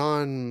going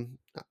on.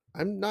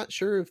 I'm not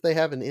sure if they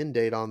have an end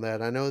date on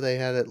that. I know they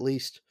had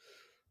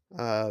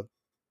uh,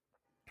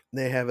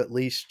 they have at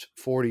least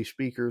 40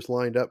 speakers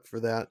lined up for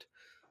that.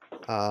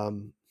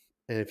 And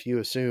if you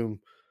assume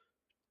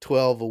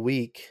 12 a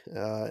week,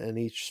 and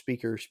each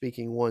speaker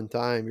speaking one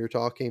time, you're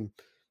talking,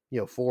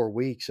 4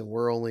 weeks, and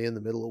we're only in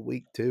the middle of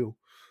week 2.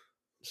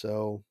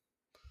 So,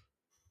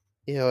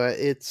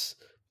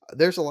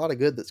 there's a lot of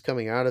good that's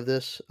coming out of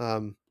this.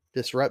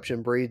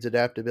 Disruption breeds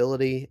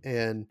adaptability,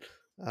 and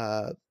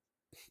uh,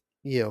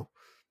 you know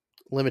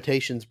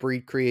limitations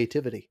breed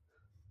creativity.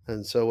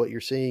 And so what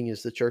you're seeing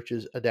is the church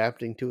is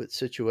adapting to its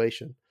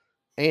situation,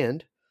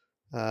 and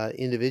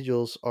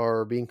individuals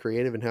are being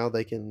creative in how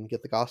they can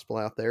get the gospel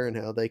out there and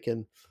how they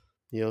can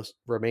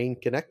remain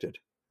connected.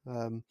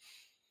 um,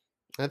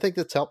 I think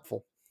that's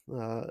helpful,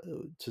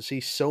 to see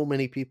so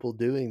many people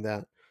doing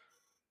that.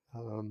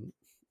 um,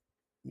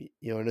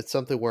 and it's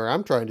something where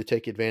I'm trying to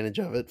take advantage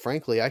of it.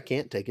 Frankly, I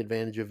can't take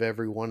advantage of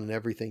everyone and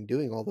everything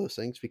doing all those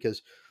things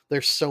because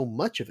there's so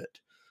much of it.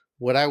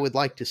 What I would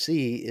like to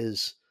see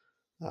is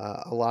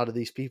a lot of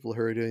these people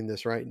who are doing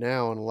this right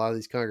now, and a lot of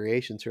these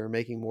congregations who are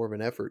making more of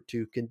an effort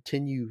to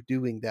continue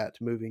doing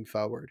that moving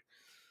forward.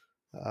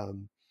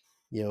 Um,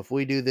 if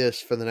we do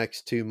this for the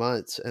next 2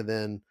 months and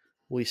then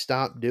we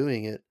stop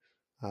doing it,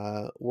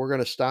 we're going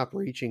to stop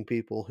reaching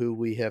people who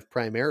we have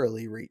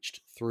primarily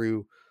reached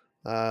through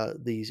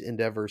these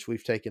endeavors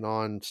we've taken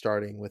on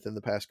starting within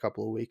the past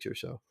couple of weeks or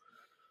so.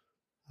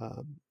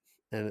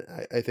 And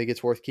I think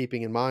it's worth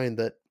keeping in mind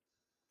that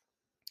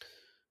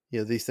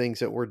these things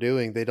that we're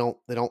doing, they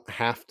don't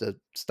have to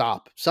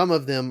stop. Some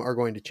of them are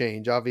going to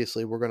change.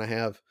 Obviously, we're going to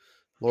have,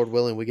 Lord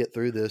willing, we get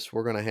through this,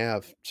 we're going to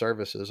have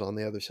services on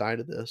the other side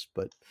of this.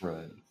 But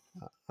Right.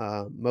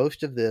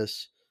 most of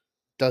this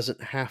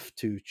doesn't have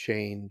to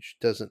change,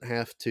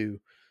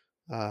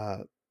 uh,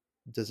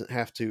 doesn't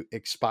have to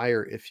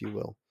expire, if you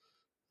will.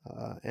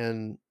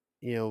 And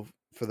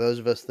for those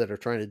of us that are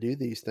trying to do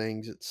these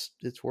things,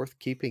 it's worth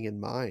keeping in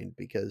mind,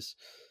 because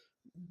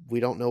we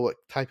don't know what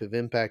type of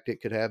impact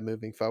it could have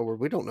moving forward.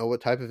 We don't know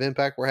what type of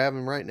impact we're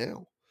having right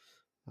now.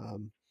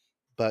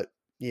 But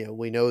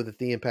we know that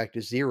the impact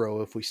is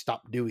zero if we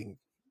stop doing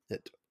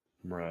it.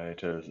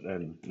 Right.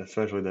 And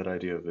especially that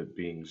idea of it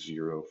being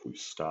zero if we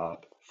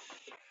stop.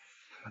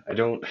 I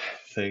don't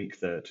think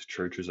that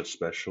churches,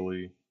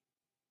 especially,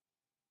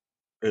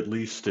 at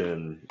least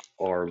in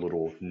our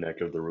little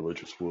neck of the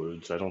religious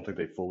woods, I don't think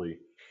they fully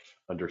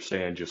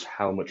understand just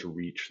how much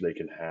reach they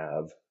can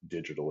have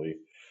digitally,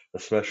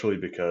 especially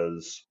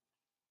because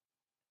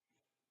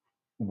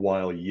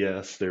while,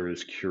 yes, there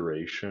is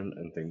curation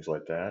and things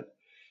like that,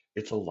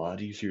 it's a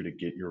lot easier to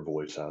get your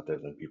voice out there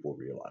than people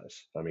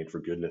realize. I mean, for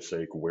goodness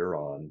sake, we're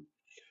on,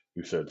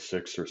 you said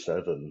 6 or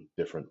 7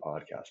 different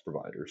podcast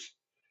providers.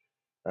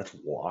 That's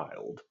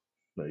wild.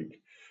 Like,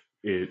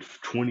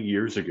 20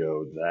 years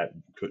ago, that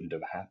couldn't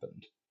have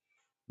happened.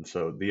 And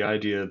so the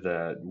idea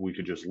that we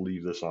could just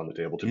leave this on the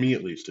table, to me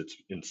at least, it's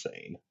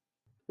insane.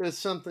 It's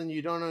something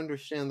you don't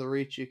understand the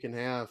reach you can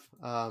have.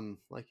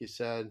 Like you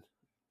said,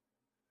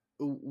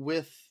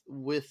 with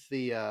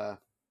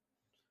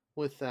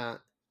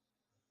that.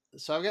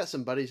 So I've got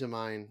some buddies of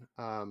mine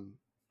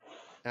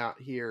out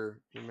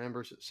here,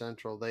 members at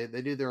Central. They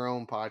do their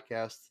own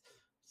podcast.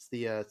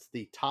 It's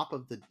the Top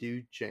of the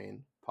Dude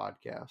Chain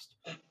podcast.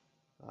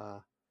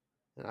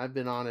 And I've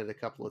been on it a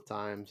couple of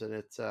times, and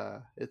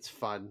it's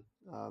fun.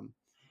 Um,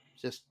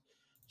 just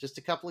just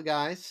a couple of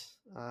guys,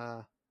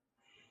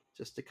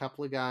 just a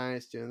couple of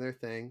guys doing their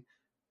thing.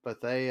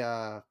 but they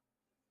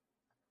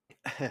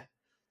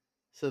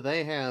so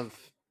they have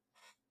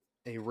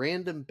a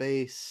random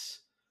base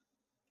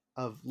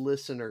of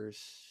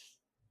listeners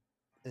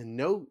and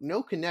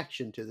no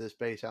connection to this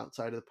base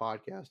outside of the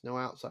podcast, no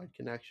outside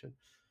connection.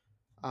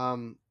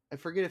 I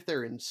forget if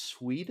they're in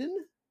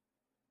Sweden,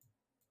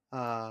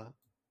 uh,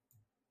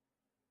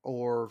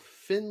 or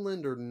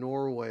Finland or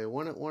Norway.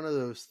 One of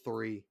those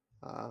three.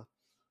 Uh,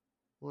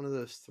 one of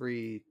those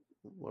three.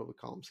 What do we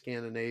call them?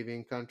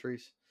 Scandinavian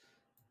countries.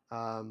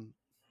 Um,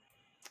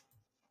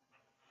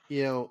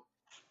 you know,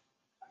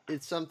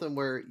 it's something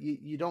where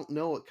you don't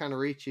know what kind of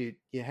reach you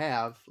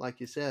have. Like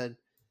you said,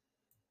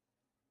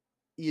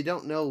 you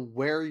don't know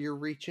where you're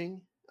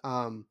reaching.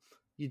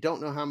 You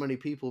don't know how many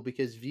people,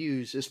 because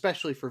views,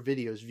 especially for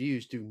videos,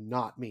 views do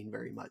not mean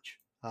very much.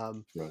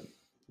 Right.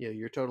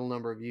 Your total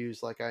number of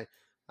views. Like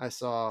I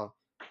saw,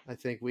 I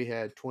think we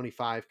had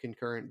 25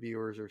 concurrent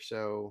viewers or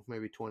so,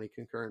 maybe 20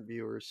 concurrent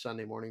viewers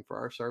Sunday morning for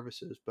our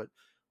services. But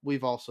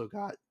we've also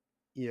got,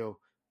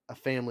 a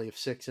family of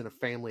 6 and a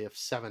family of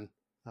 7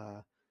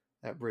 uh,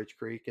 at Bridge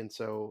Creek. And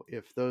so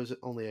if those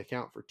only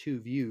account for 2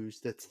 views,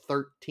 that's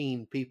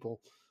 13 people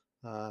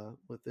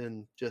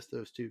within just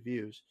those 2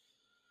 views.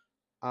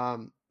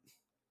 Um,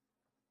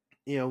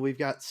 we've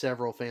got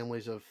several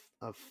families of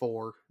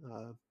 4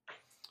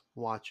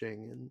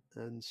 watching,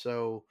 and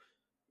so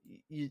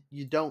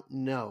you don't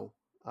know.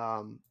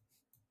 Um,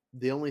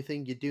 the only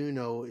thing you do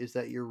know is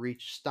that your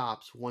reach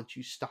stops once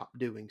you stop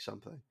doing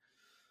something.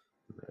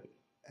 Right.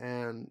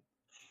 And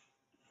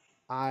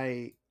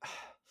I,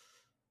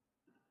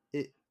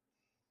 it,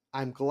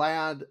 I'm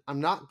glad.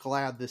 I'm not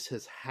glad this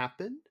has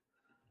happened,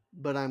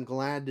 but I'm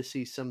glad to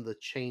see some of the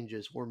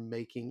changes we're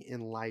making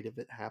in light of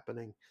it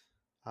happening.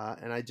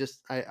 And I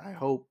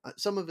hope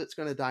some of it's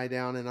going to die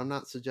down. And I'm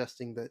not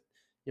suggesting that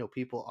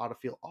people ought to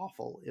feel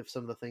awful if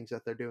some of the things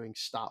that they're doing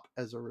stop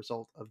as a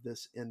result of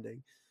this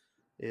ending.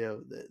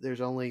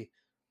 There's only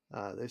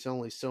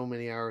so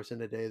many hours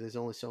in a day. There's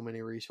only so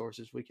many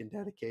resources we can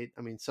dedicate.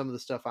 I mean, some of the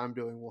stuff I'm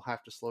doing will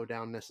have to slow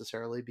down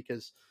necessarily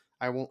because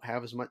I won't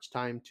have as much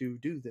time to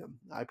do them.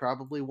 I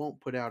probably won't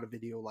put out a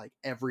video like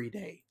every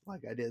day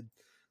like I did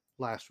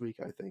last week.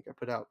 I think I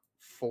put out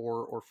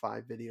 4 or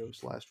 5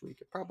 videos last week.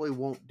 I probably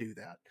won't do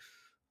that.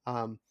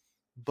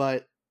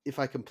 But if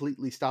I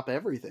completely stop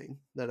everything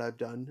that I've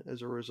done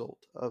as a result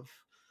of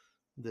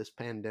this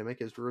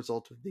pandemic, as a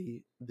result of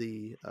the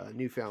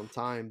newfound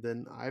time,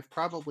 then I've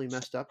probably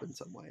messed up in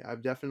some way.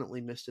 I've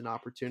definitely missed an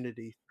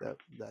opportunity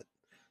that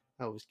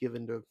I was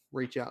given to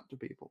reach out to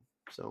people.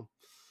 So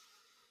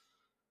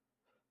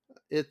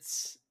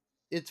it's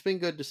been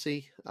good to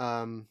see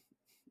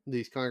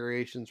these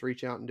congregations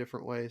reach out in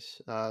different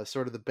ways.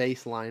 Sort of the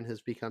baseline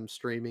has become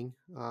streaming,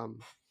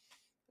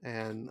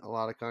 and a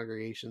lot of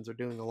congregations are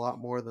doing a lot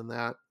more than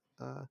that.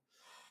 Uh,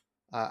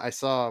 I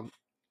saw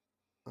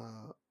a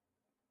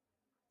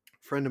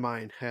friend of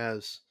mine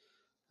has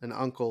an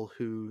uncle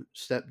who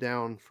stepped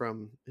down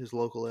from his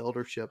local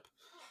eldership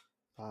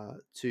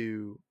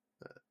to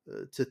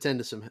tend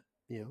to some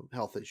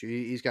health issue.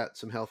 He's got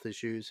some health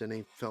issues, and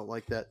he felt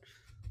like that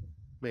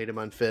made him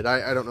unfit.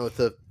 I don't know what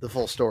the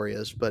full story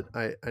is, but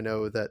I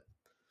know that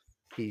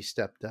he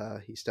stepped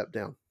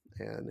down,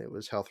 and it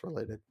was health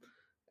related.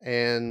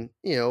 And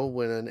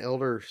when an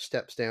elder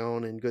steps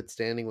down in good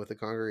standing with the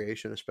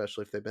congregation,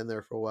 especially if they've been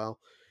there for a while,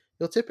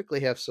 you'll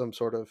typically have some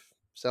sort of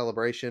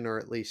celebration, or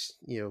at least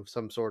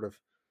some sort of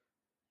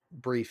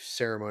brief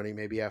ceremony,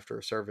 maybe after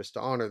a service, to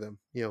honor them.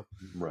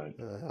 Right.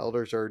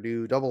 Elders are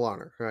due double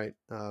honor, right?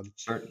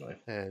 Certainly.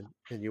 And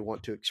you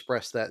want to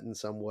express that in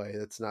some way.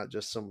 That's not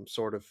just some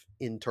sort of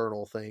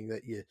internal thing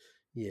that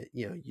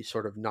you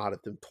sort of nod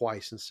at them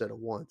twice instead of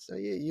once.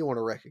 You want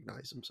to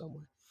recognize them some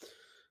way.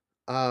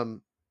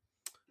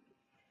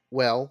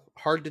 Well,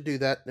 hard to do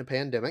that in a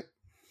pandemic.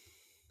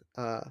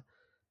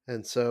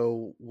 And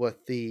so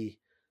what the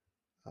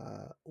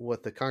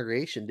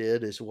congregation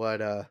did is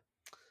what I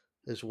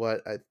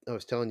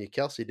was telling you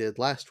Kelsey did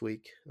last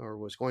week, or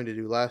was going to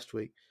do last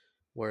week,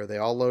 where they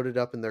all loaded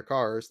up in their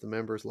cars. The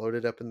members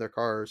loaded up in their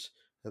cars,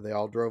 and they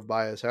all drove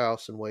by his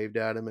house and waved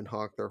at him and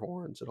honked their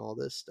horns and all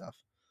this stuff.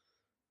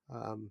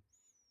 Um,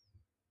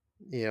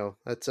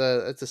 that's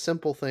a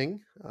simple thing.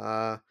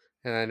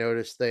 And I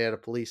noticed they had a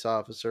police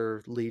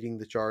officer leading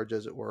the charge,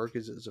 as it were,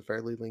 because it was a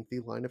fairly lengthy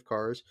line of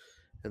cars,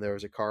 and there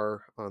was a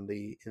car in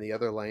the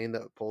other lane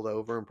that pulled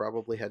over and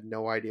probably had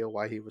no idea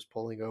why he was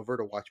pulling over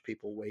to watch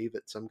people wave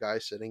at some guy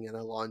sitting in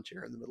a lawn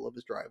chair in the middle of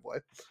his driveway.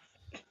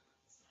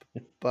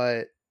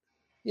 But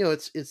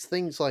it's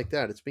things like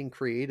that. It's being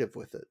creative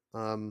with it.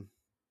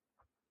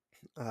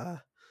 Uh,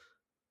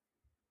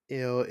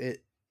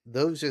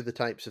 those are the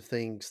types of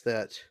things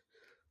that's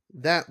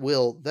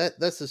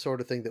the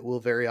sort of thing that will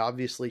very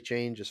obviously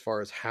change as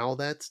far as how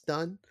that's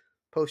done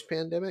post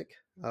pandemic.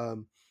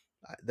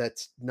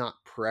 That's not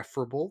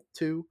preferable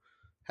to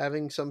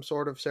having some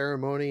sort of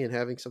ceremony and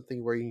having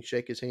something where you can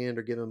shake his hand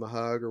or give him a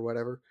hug or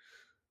whatever.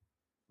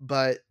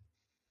 But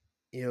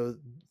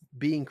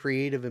being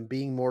creative and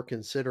being more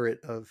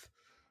considerate of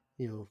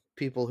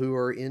people who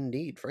are in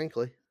need,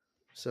 frankly.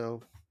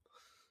 So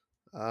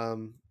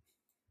Um,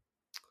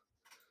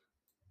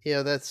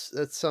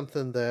 that's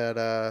something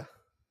that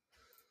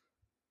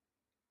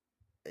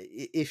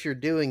if you're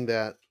doing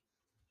that,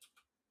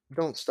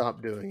 don't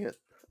stop doing it.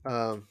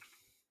 Um,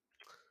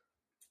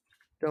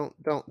 don't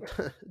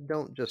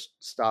don't just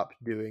stop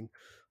doing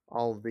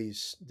all of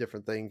these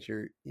different things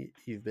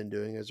you've been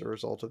doing as a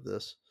result of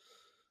this.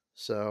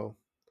 So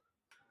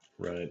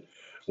Right.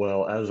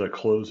 Well, as a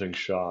closing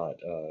shot,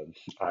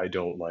 I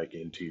don't like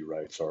N.T.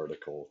 Wright's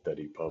article that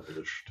he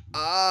published.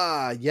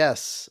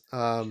 yes,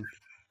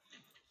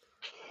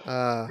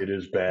 It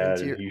is bad,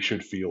 into and your he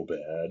should feel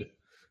bad.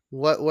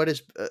 what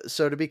is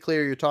so to be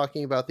clear, you're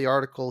talking about the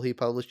article he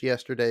published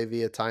yesterday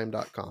via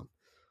time.com.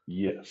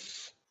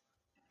 Yes.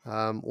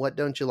 What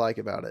don't you like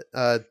about it?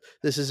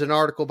 This is an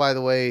article, by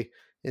the way,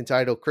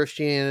 entitled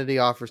 "Christianity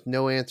Offers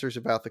No Answers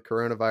About the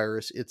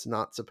Coronavirus. It's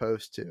Not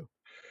Supposed to."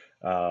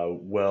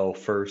 Well,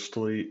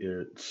 firstly,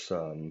 it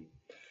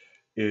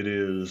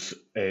is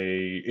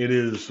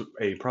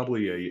a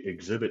probably a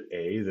exhibit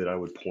A that I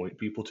would point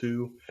people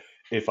to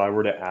if I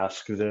were to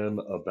ask them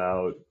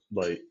about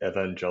like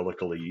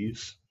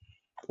evangelicalese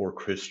or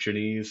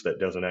Christianese that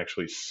doesn't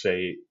actually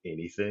say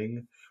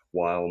anything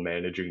while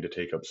managing to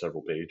take up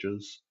several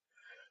pages.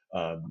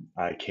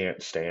 I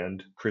can't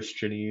stand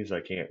Christianese.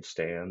 I can't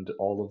stand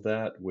all of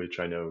that, which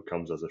I know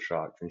comes as a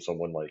shock from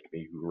someone like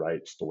me who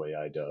writes the way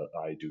I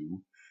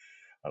do.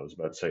 I was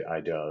about to say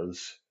I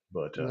does,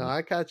 but No,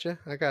 I got you.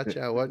 I got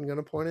you. I wasn't going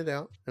to point it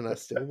out, and I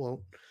still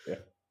won't. yeah.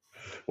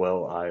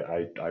 Well,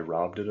 I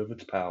robbed it of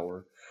its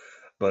power.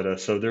 But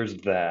so there's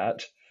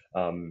that,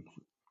 um,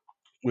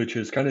 which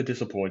is kind of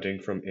disappointing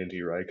from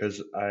NT Wright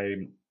because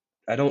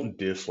I don't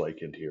dislike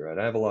NT Wright.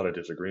 I have a lot of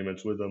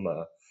disagreements with him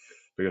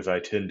because I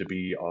tend to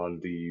be on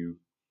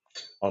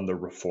the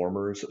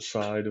reformers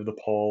side of the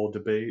Paul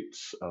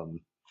debates,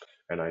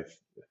 and I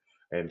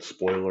and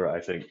spoiler, I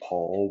think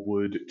Paul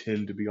would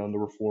tend to be on the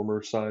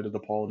reformer side of the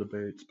Paul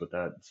debates, but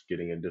that's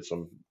getting into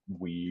some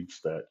weeds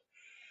that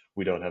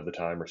we don't have the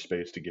time or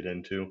space to get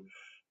into.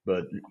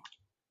 But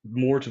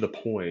more to the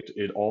point,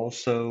 it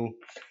also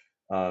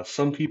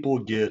some people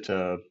get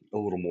a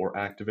little more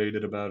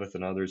activated about it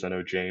than others. I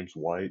know James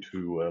White,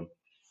 who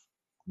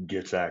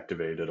gets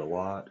activated a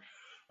lot,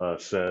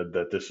 said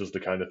that this is the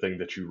kind of thing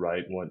that you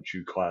write once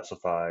you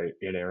classify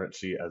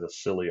inerrancy as a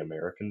silly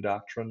American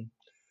doctrine.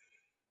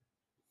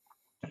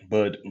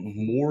 But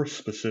more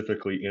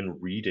specifically, in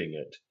reading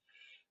it,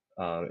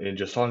 and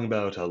just talking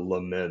about a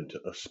lament,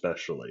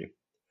 especially,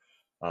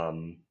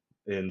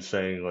 in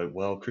saying like,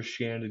 well,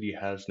 Christianity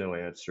has no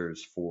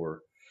answers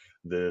for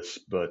this,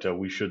 but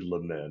we should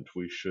lament.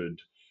 We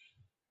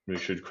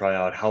should cry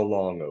out, "How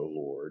long, O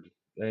Lord?"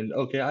 And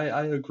okay,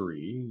 I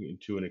agree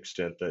to an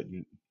extent that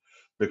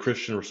the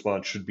Christian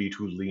response should be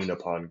to lean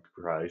upon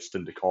Christ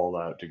and to call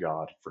out to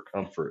God for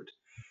comfort.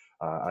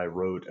 I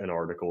wrote an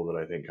article that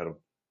I think kind of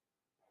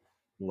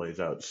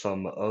lays out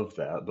some of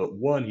that, but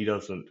one, he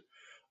doesn't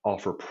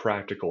offer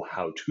practical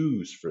how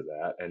to's for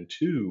that, and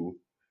two,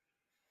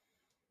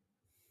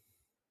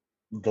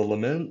 the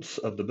laments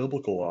of the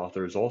biblical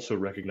authors also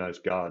recognize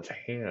God's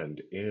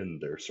hand in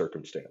their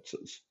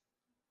circumstances.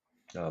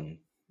 Um,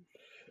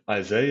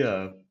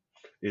 Isaiah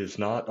is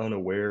not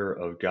unaware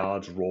of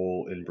God's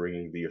role in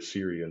bringing the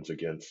Assyrians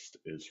against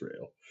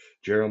Israel.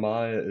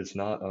 Jeremiah is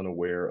not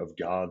unaware of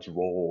God's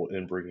role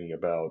in bringing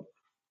about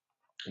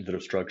the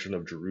destruction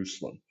of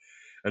Jerusalem.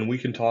 And we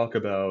can talk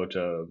about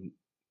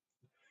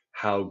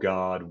how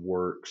God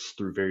works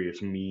through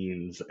various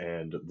means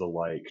and the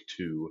like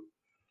to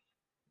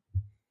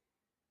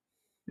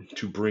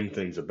bring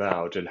things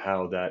about and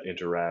how that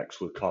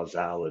interacts with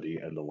causality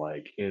and the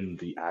like in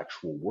the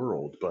actual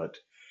world. But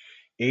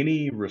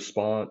any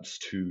response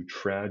to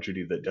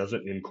tragedy that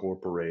doesn't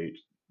incorporate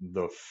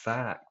the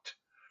fact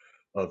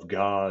of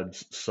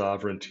God's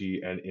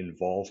sovereignty and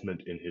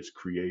involvement in his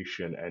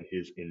creation and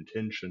his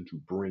intention to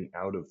bring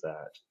out of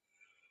that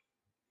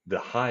the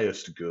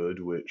highest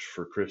good, which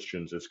for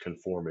Christians is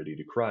conformity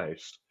to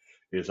Christ,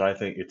 is I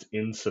think it's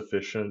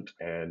insufficient,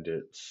 and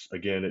it's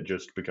again it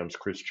just becomes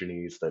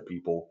Christianese that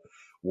people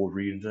will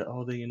read and say,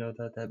 oh, you know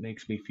that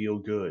makes me feel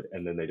good,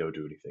 and then they don't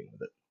do anything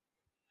with it.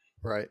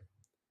 Right.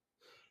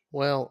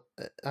 Well,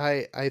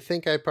 I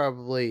think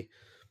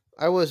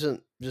I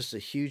wasn't just a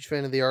huge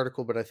fan of the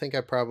article, but I think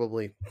I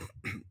probably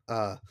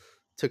uh,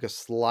 took a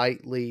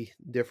slightly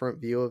different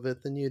view of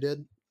it than you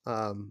did.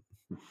 Um,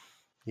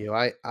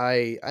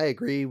 I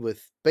agree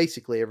with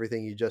basically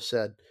everything you just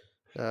said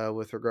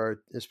with regard,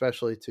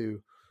 especially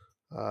to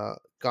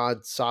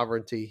God's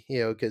sovereignty.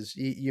 Because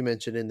you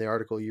mentioned in the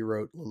article you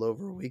wrote a little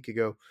over a week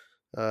ago,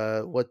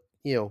 what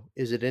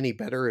is it any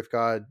better if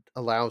God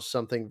allows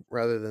something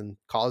rather than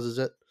causes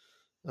it?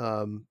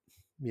 Um,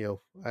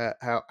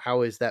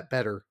 how is that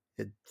better?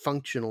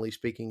 Functionally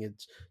speaking,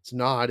 it's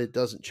not. It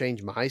doesn't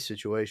change my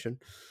situation.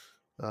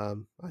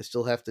 I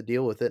still have to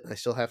deal with it. I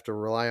still have to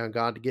rely on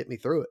God to get me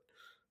through it.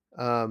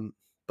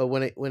 But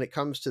when it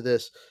comes to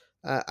this,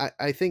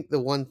 I think the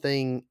one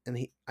thing,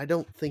 and I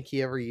don't think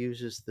he ever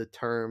uses the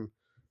term.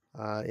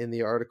 in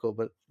the article,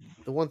 but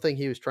the one thing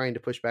he was trying to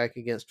push back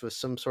against was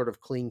some sort of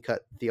clean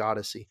cut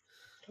theodicy.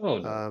 Oh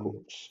no, of Um,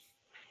 course.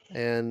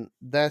 and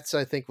that's,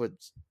 I think,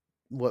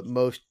 what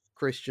most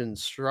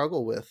Christians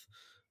struggle with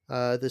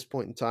at this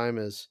point in time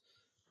is,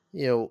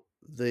 you know,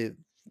 the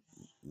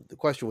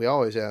question we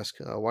always ask: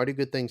 why do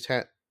good things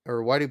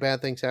or why do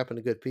bad things happen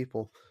to good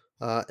people?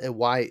 And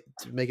why,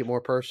 to make it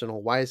more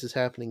personal, why is this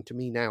happening to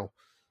me now?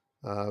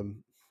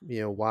 Um,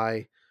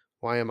 why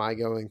am I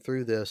going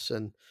through this?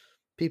 And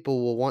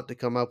people will want to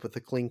come up with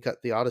a clean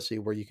cut theodicy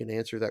where you can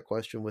answer that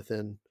question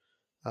within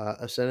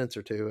a sentence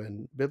or two,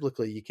 and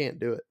biblically you can't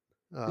do it.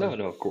 No, Um,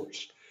 no, of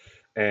course.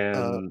 uh,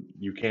 And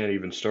you can't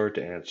even start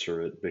to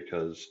answer it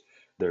because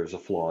there's a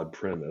flawed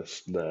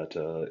premise that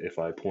if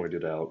I point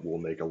it out will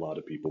make a lot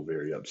of people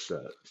very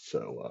upset.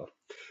 So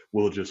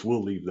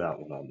we'll leave that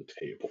one on the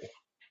table.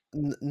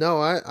 no,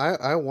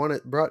 I want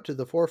it brought to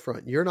the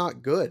forefront. You're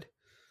not good.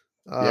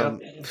 Yeah,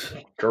 Um,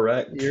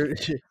 correct. you're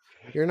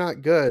you're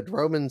not good.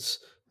 Romans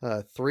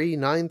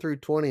 3:9 through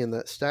 20 and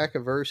that stack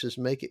of verses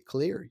make it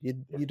clear.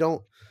 You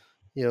don't,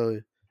 you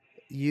know,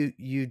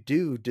 you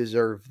do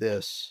deserve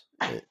this.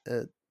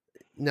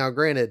 Now,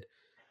 granted,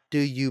 do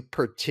you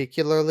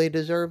particularly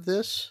deserve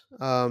this?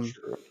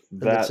 Sure. In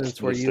the That's sense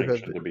the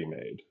distinction to be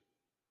made.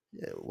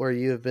 where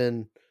you have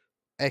been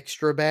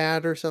extra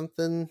bad or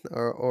something,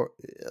 or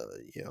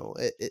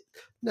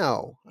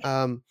no,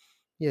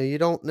 you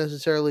don't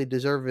necessarily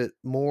deserve it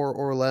more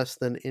or less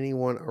than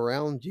anyone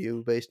around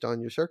you based on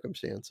your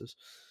circumstances.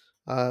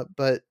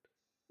 But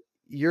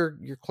you're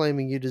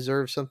claiming you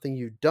deserve something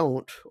you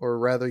don't, or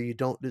rather, you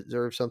don't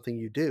deserve something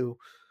you do.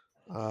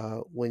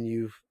 When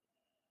you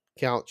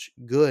couch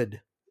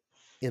good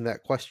in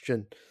that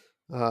question.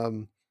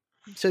 Um,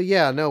 so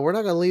yeah, no, we're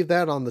not going to leave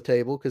that on the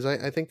table because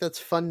I think that's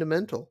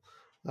fundamental.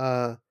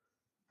 Uh,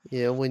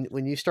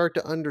 when you start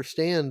to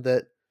understand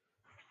that,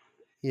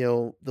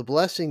 the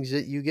blessings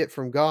that you get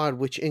from God,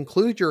 which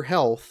include your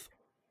health,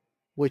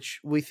 which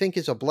we think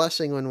is a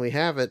blessing when we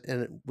have it,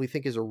 and we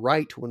think is a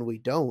right when we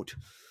don't.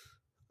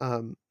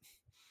 Um,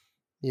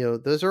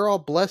 those are all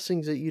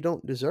blessings that you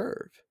don't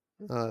deserve.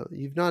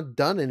 You've not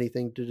done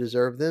anything to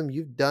deserve them.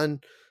 You've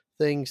done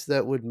things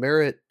that would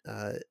merit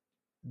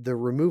the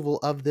removal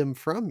of them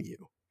from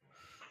you.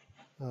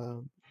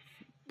 Um,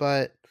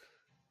 but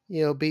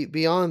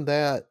beyond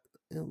that,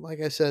 like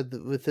I said,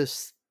 with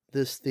this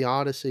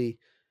theodicy,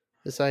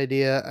 this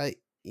idea,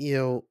 you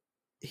know,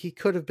 he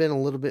could have been a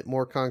little bit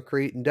more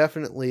concrete and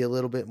definitely a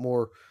little bit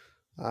more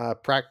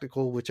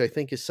practical, which I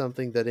think is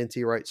something that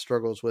N.T. Wright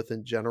struggles with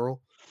in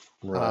general.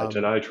 Right.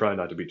 And Um, I try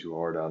not to be too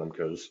hard on him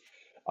because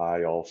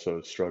I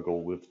also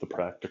struggle with the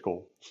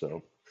practical.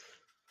 So,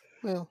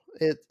 well,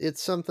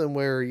 it's something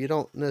where you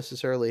don't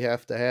necessarily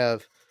have to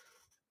have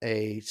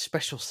a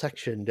special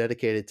section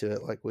dedicated to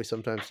it like we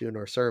sometimes do in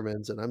our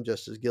sermons, and I'm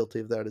just as guilty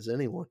of that as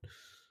anyone.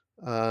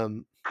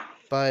 Um,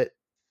 but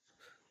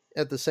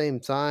at the same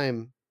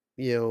time,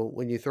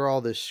 when you throw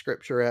all this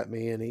scripture at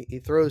me, and he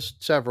throws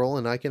several,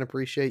 and I can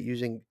appreciate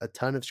using a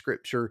ton of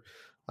scripture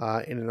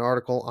in an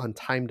article on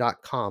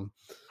time.com.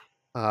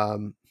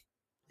 Um,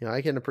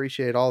 I can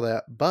appreciate all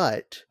that,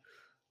 but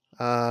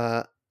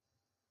uh,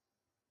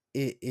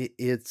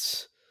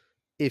 it's,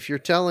 if you're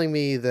telling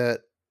me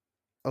that,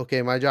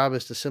 okay, my job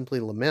is to simply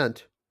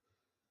lament,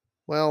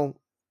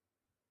 well,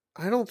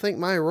 I don't think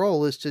my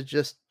role is to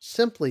just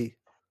simply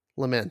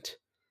lament.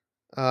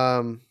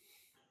 Um,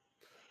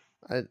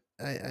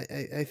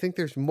 I think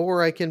there's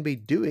more I can be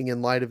doing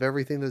in light of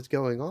everything that's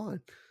going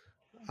on.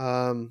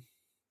 Um,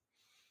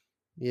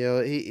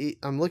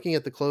 I'm looking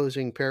at the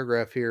closing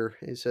paragraph here.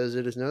 It says,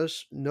 "It is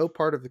no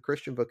part of the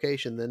Christian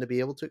vocation than to be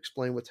able to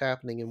explain what's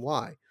happening and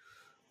why."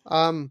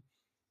 Um,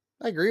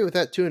 I agree with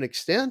that to an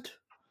extent.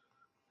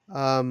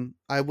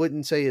 I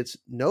wouldn't say it's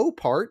no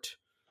part,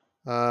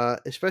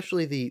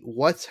 especially the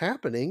what's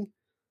happening.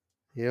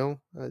 You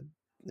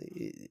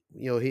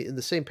know, he, in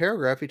the same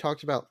paragraph he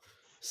talks about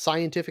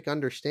scientific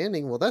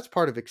understanding. Well, that's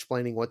part of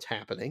explaining what's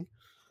happening.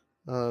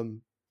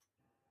 Um,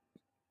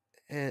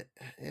 and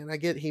and I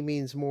get he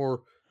means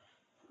more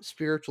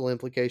spiritual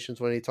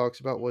implications when he talks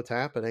about what's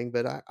happening,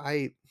 but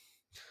I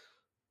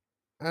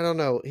don't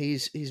know.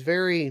 He's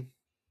very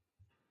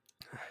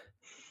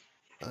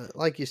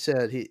like you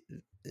said, he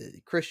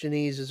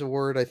Christianese is a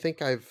word. I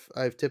think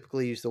I've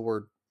typically used the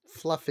word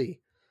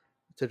fluffy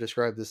to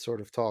describe this sort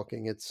of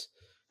talking. It's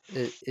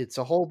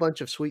a whole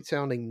bunch of sweet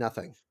sounding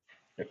nothing.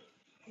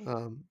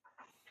 Um,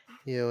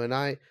 and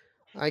I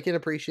can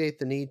appreciate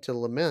the need to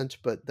lament,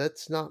 but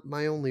that's not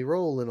my only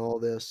role in all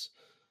this.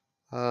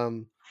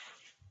 Um,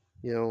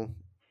 you know,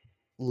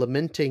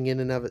 Lamenting in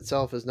and of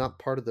itself is not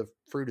part of the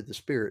fruit of the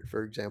spirit,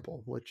 for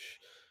example, which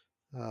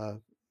uh,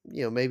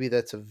 maybe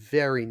that's a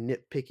very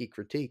nitpicky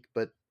critique,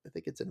 but I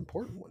think it's an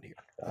important one here.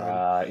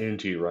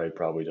 N.T. Wright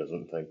probably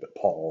doesn't think that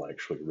Paul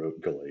actually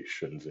wrote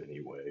Galatians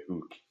anyway.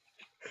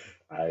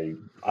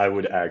 I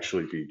would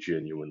actually be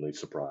genuinely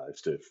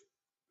surprised if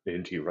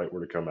N.T. Wright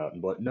were to come out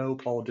and be like, no,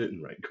 Paul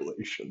didn't write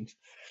Galatians.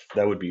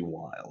 That would be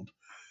wild.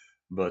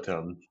 But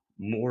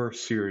more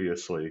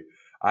seriously,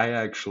 I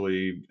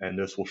actually, and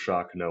this will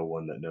shock no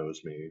one that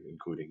knows me,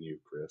 including you,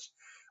 Chris.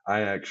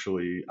 I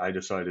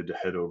decided to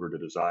head over to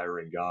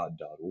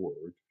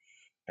desiringgod.org,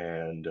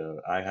 and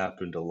I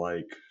happen to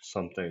like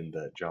something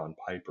that John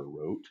Piper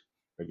wrote.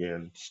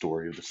 Again,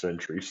 story of the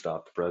century.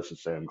 Stop the President.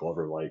 Sam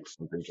Glover likes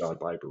something John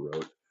Piper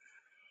wrote.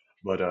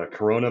 But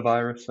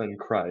coronavirus and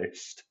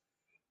Christ,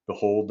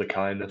 behold the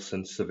kindness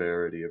and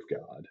severity of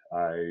God.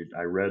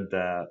 I read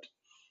that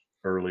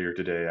earlier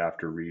today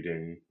after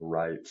reading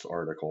Wright's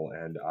article,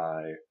 and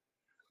I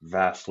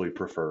vastly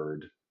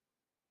preferred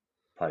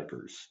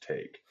Piper's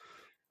take.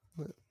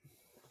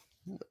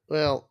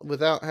 Well,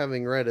 without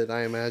having read it,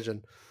 I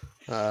imagine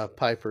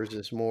Piper's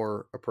is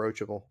more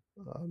approachable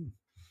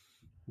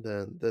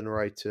than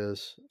Wright's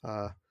is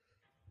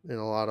in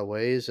a lot of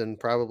ways, and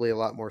probably a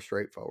lot more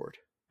straightforward.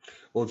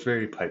 Well, it's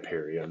very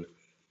Piperian.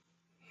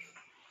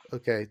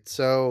 Okay,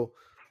 so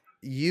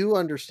you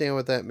understand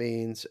what that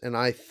means, and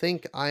I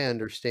think I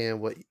understand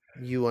what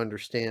you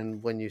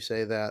understand when you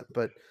say that,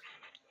 but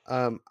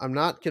I'm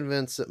not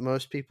convinced that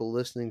most people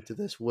listening to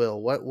this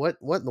will. What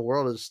in the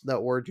world is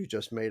that word you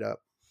just made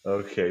up?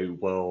 Okay,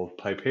 well,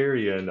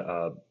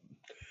 Piperian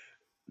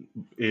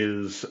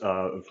is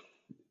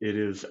it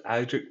is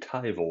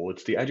adjectival.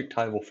 It's the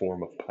adjectival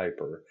form of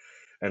Piper,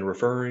 and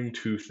referring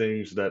to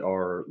things that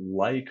are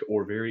like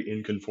or very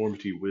in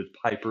conformity with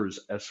Piper's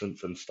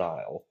essence and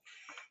style.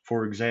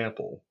 For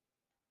example,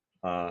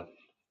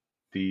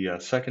 the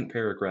second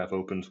paragraph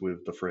opens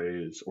with the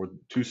phrase, or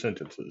two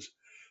sentences: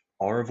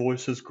 "Our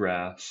voice is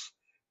grass,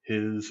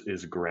 his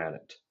is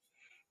granite."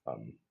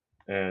 Um,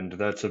 and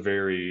that's a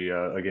very,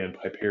 again,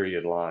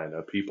 Piperian line.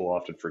 People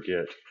often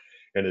forget,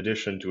 in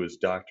addition to his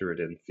doctorate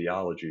in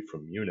theology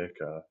from Munich,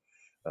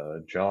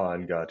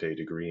 John got a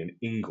degree in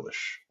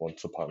English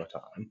once upon a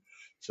time.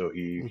 So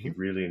he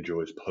really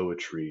enjoys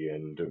poetry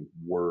and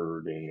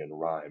wording and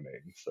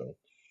rhyming. So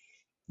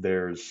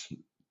there's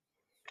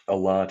a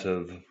lot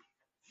of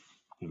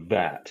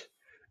that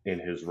in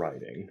his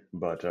writing.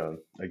 But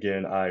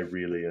again, I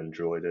really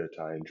enjoyed it.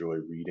 I enjoy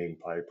reading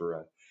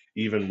Piper,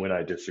 even when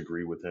I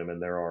disagree with him,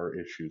 and there are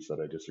issues that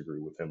I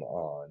disagree with him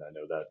on. I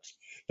know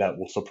that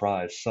will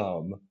surprise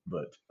some,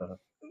 but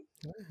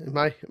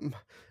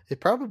It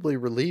probably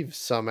relieves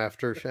some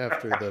after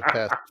the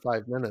past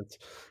 5 minutes,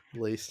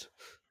 at least.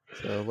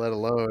 So let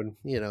alone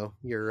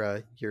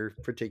your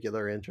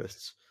particular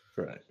interests.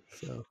 right.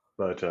 So,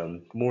 But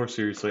more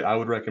seriously, I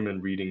would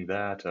recommend reading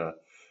that.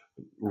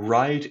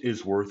 Wright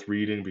is worth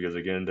reading because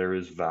again, there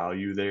is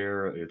value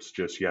there. It's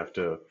just you have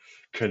to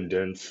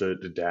condense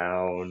it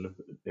down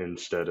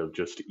instead of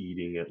just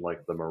eating it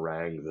like the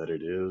meringue that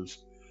it is.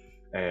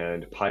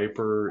 And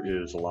Piper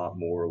is a lot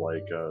more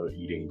like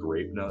eating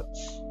grape nuts,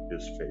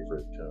 his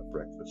favorite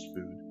breakfast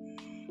food.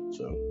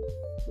 So,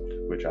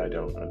 which I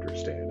don't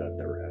understand. I've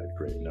never had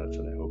grape nuts,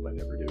 and I hope I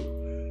never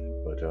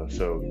do. But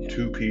so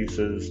two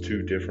pieces,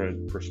 two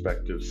different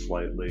perspectives,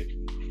 slightly.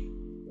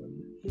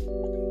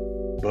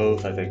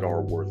 Both, I think,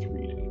 are worth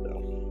reading,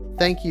 though.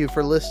 thank you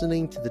for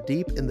listening to the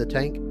Deep in the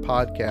Tank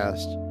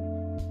podcast.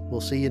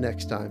 We'll see you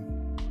next time.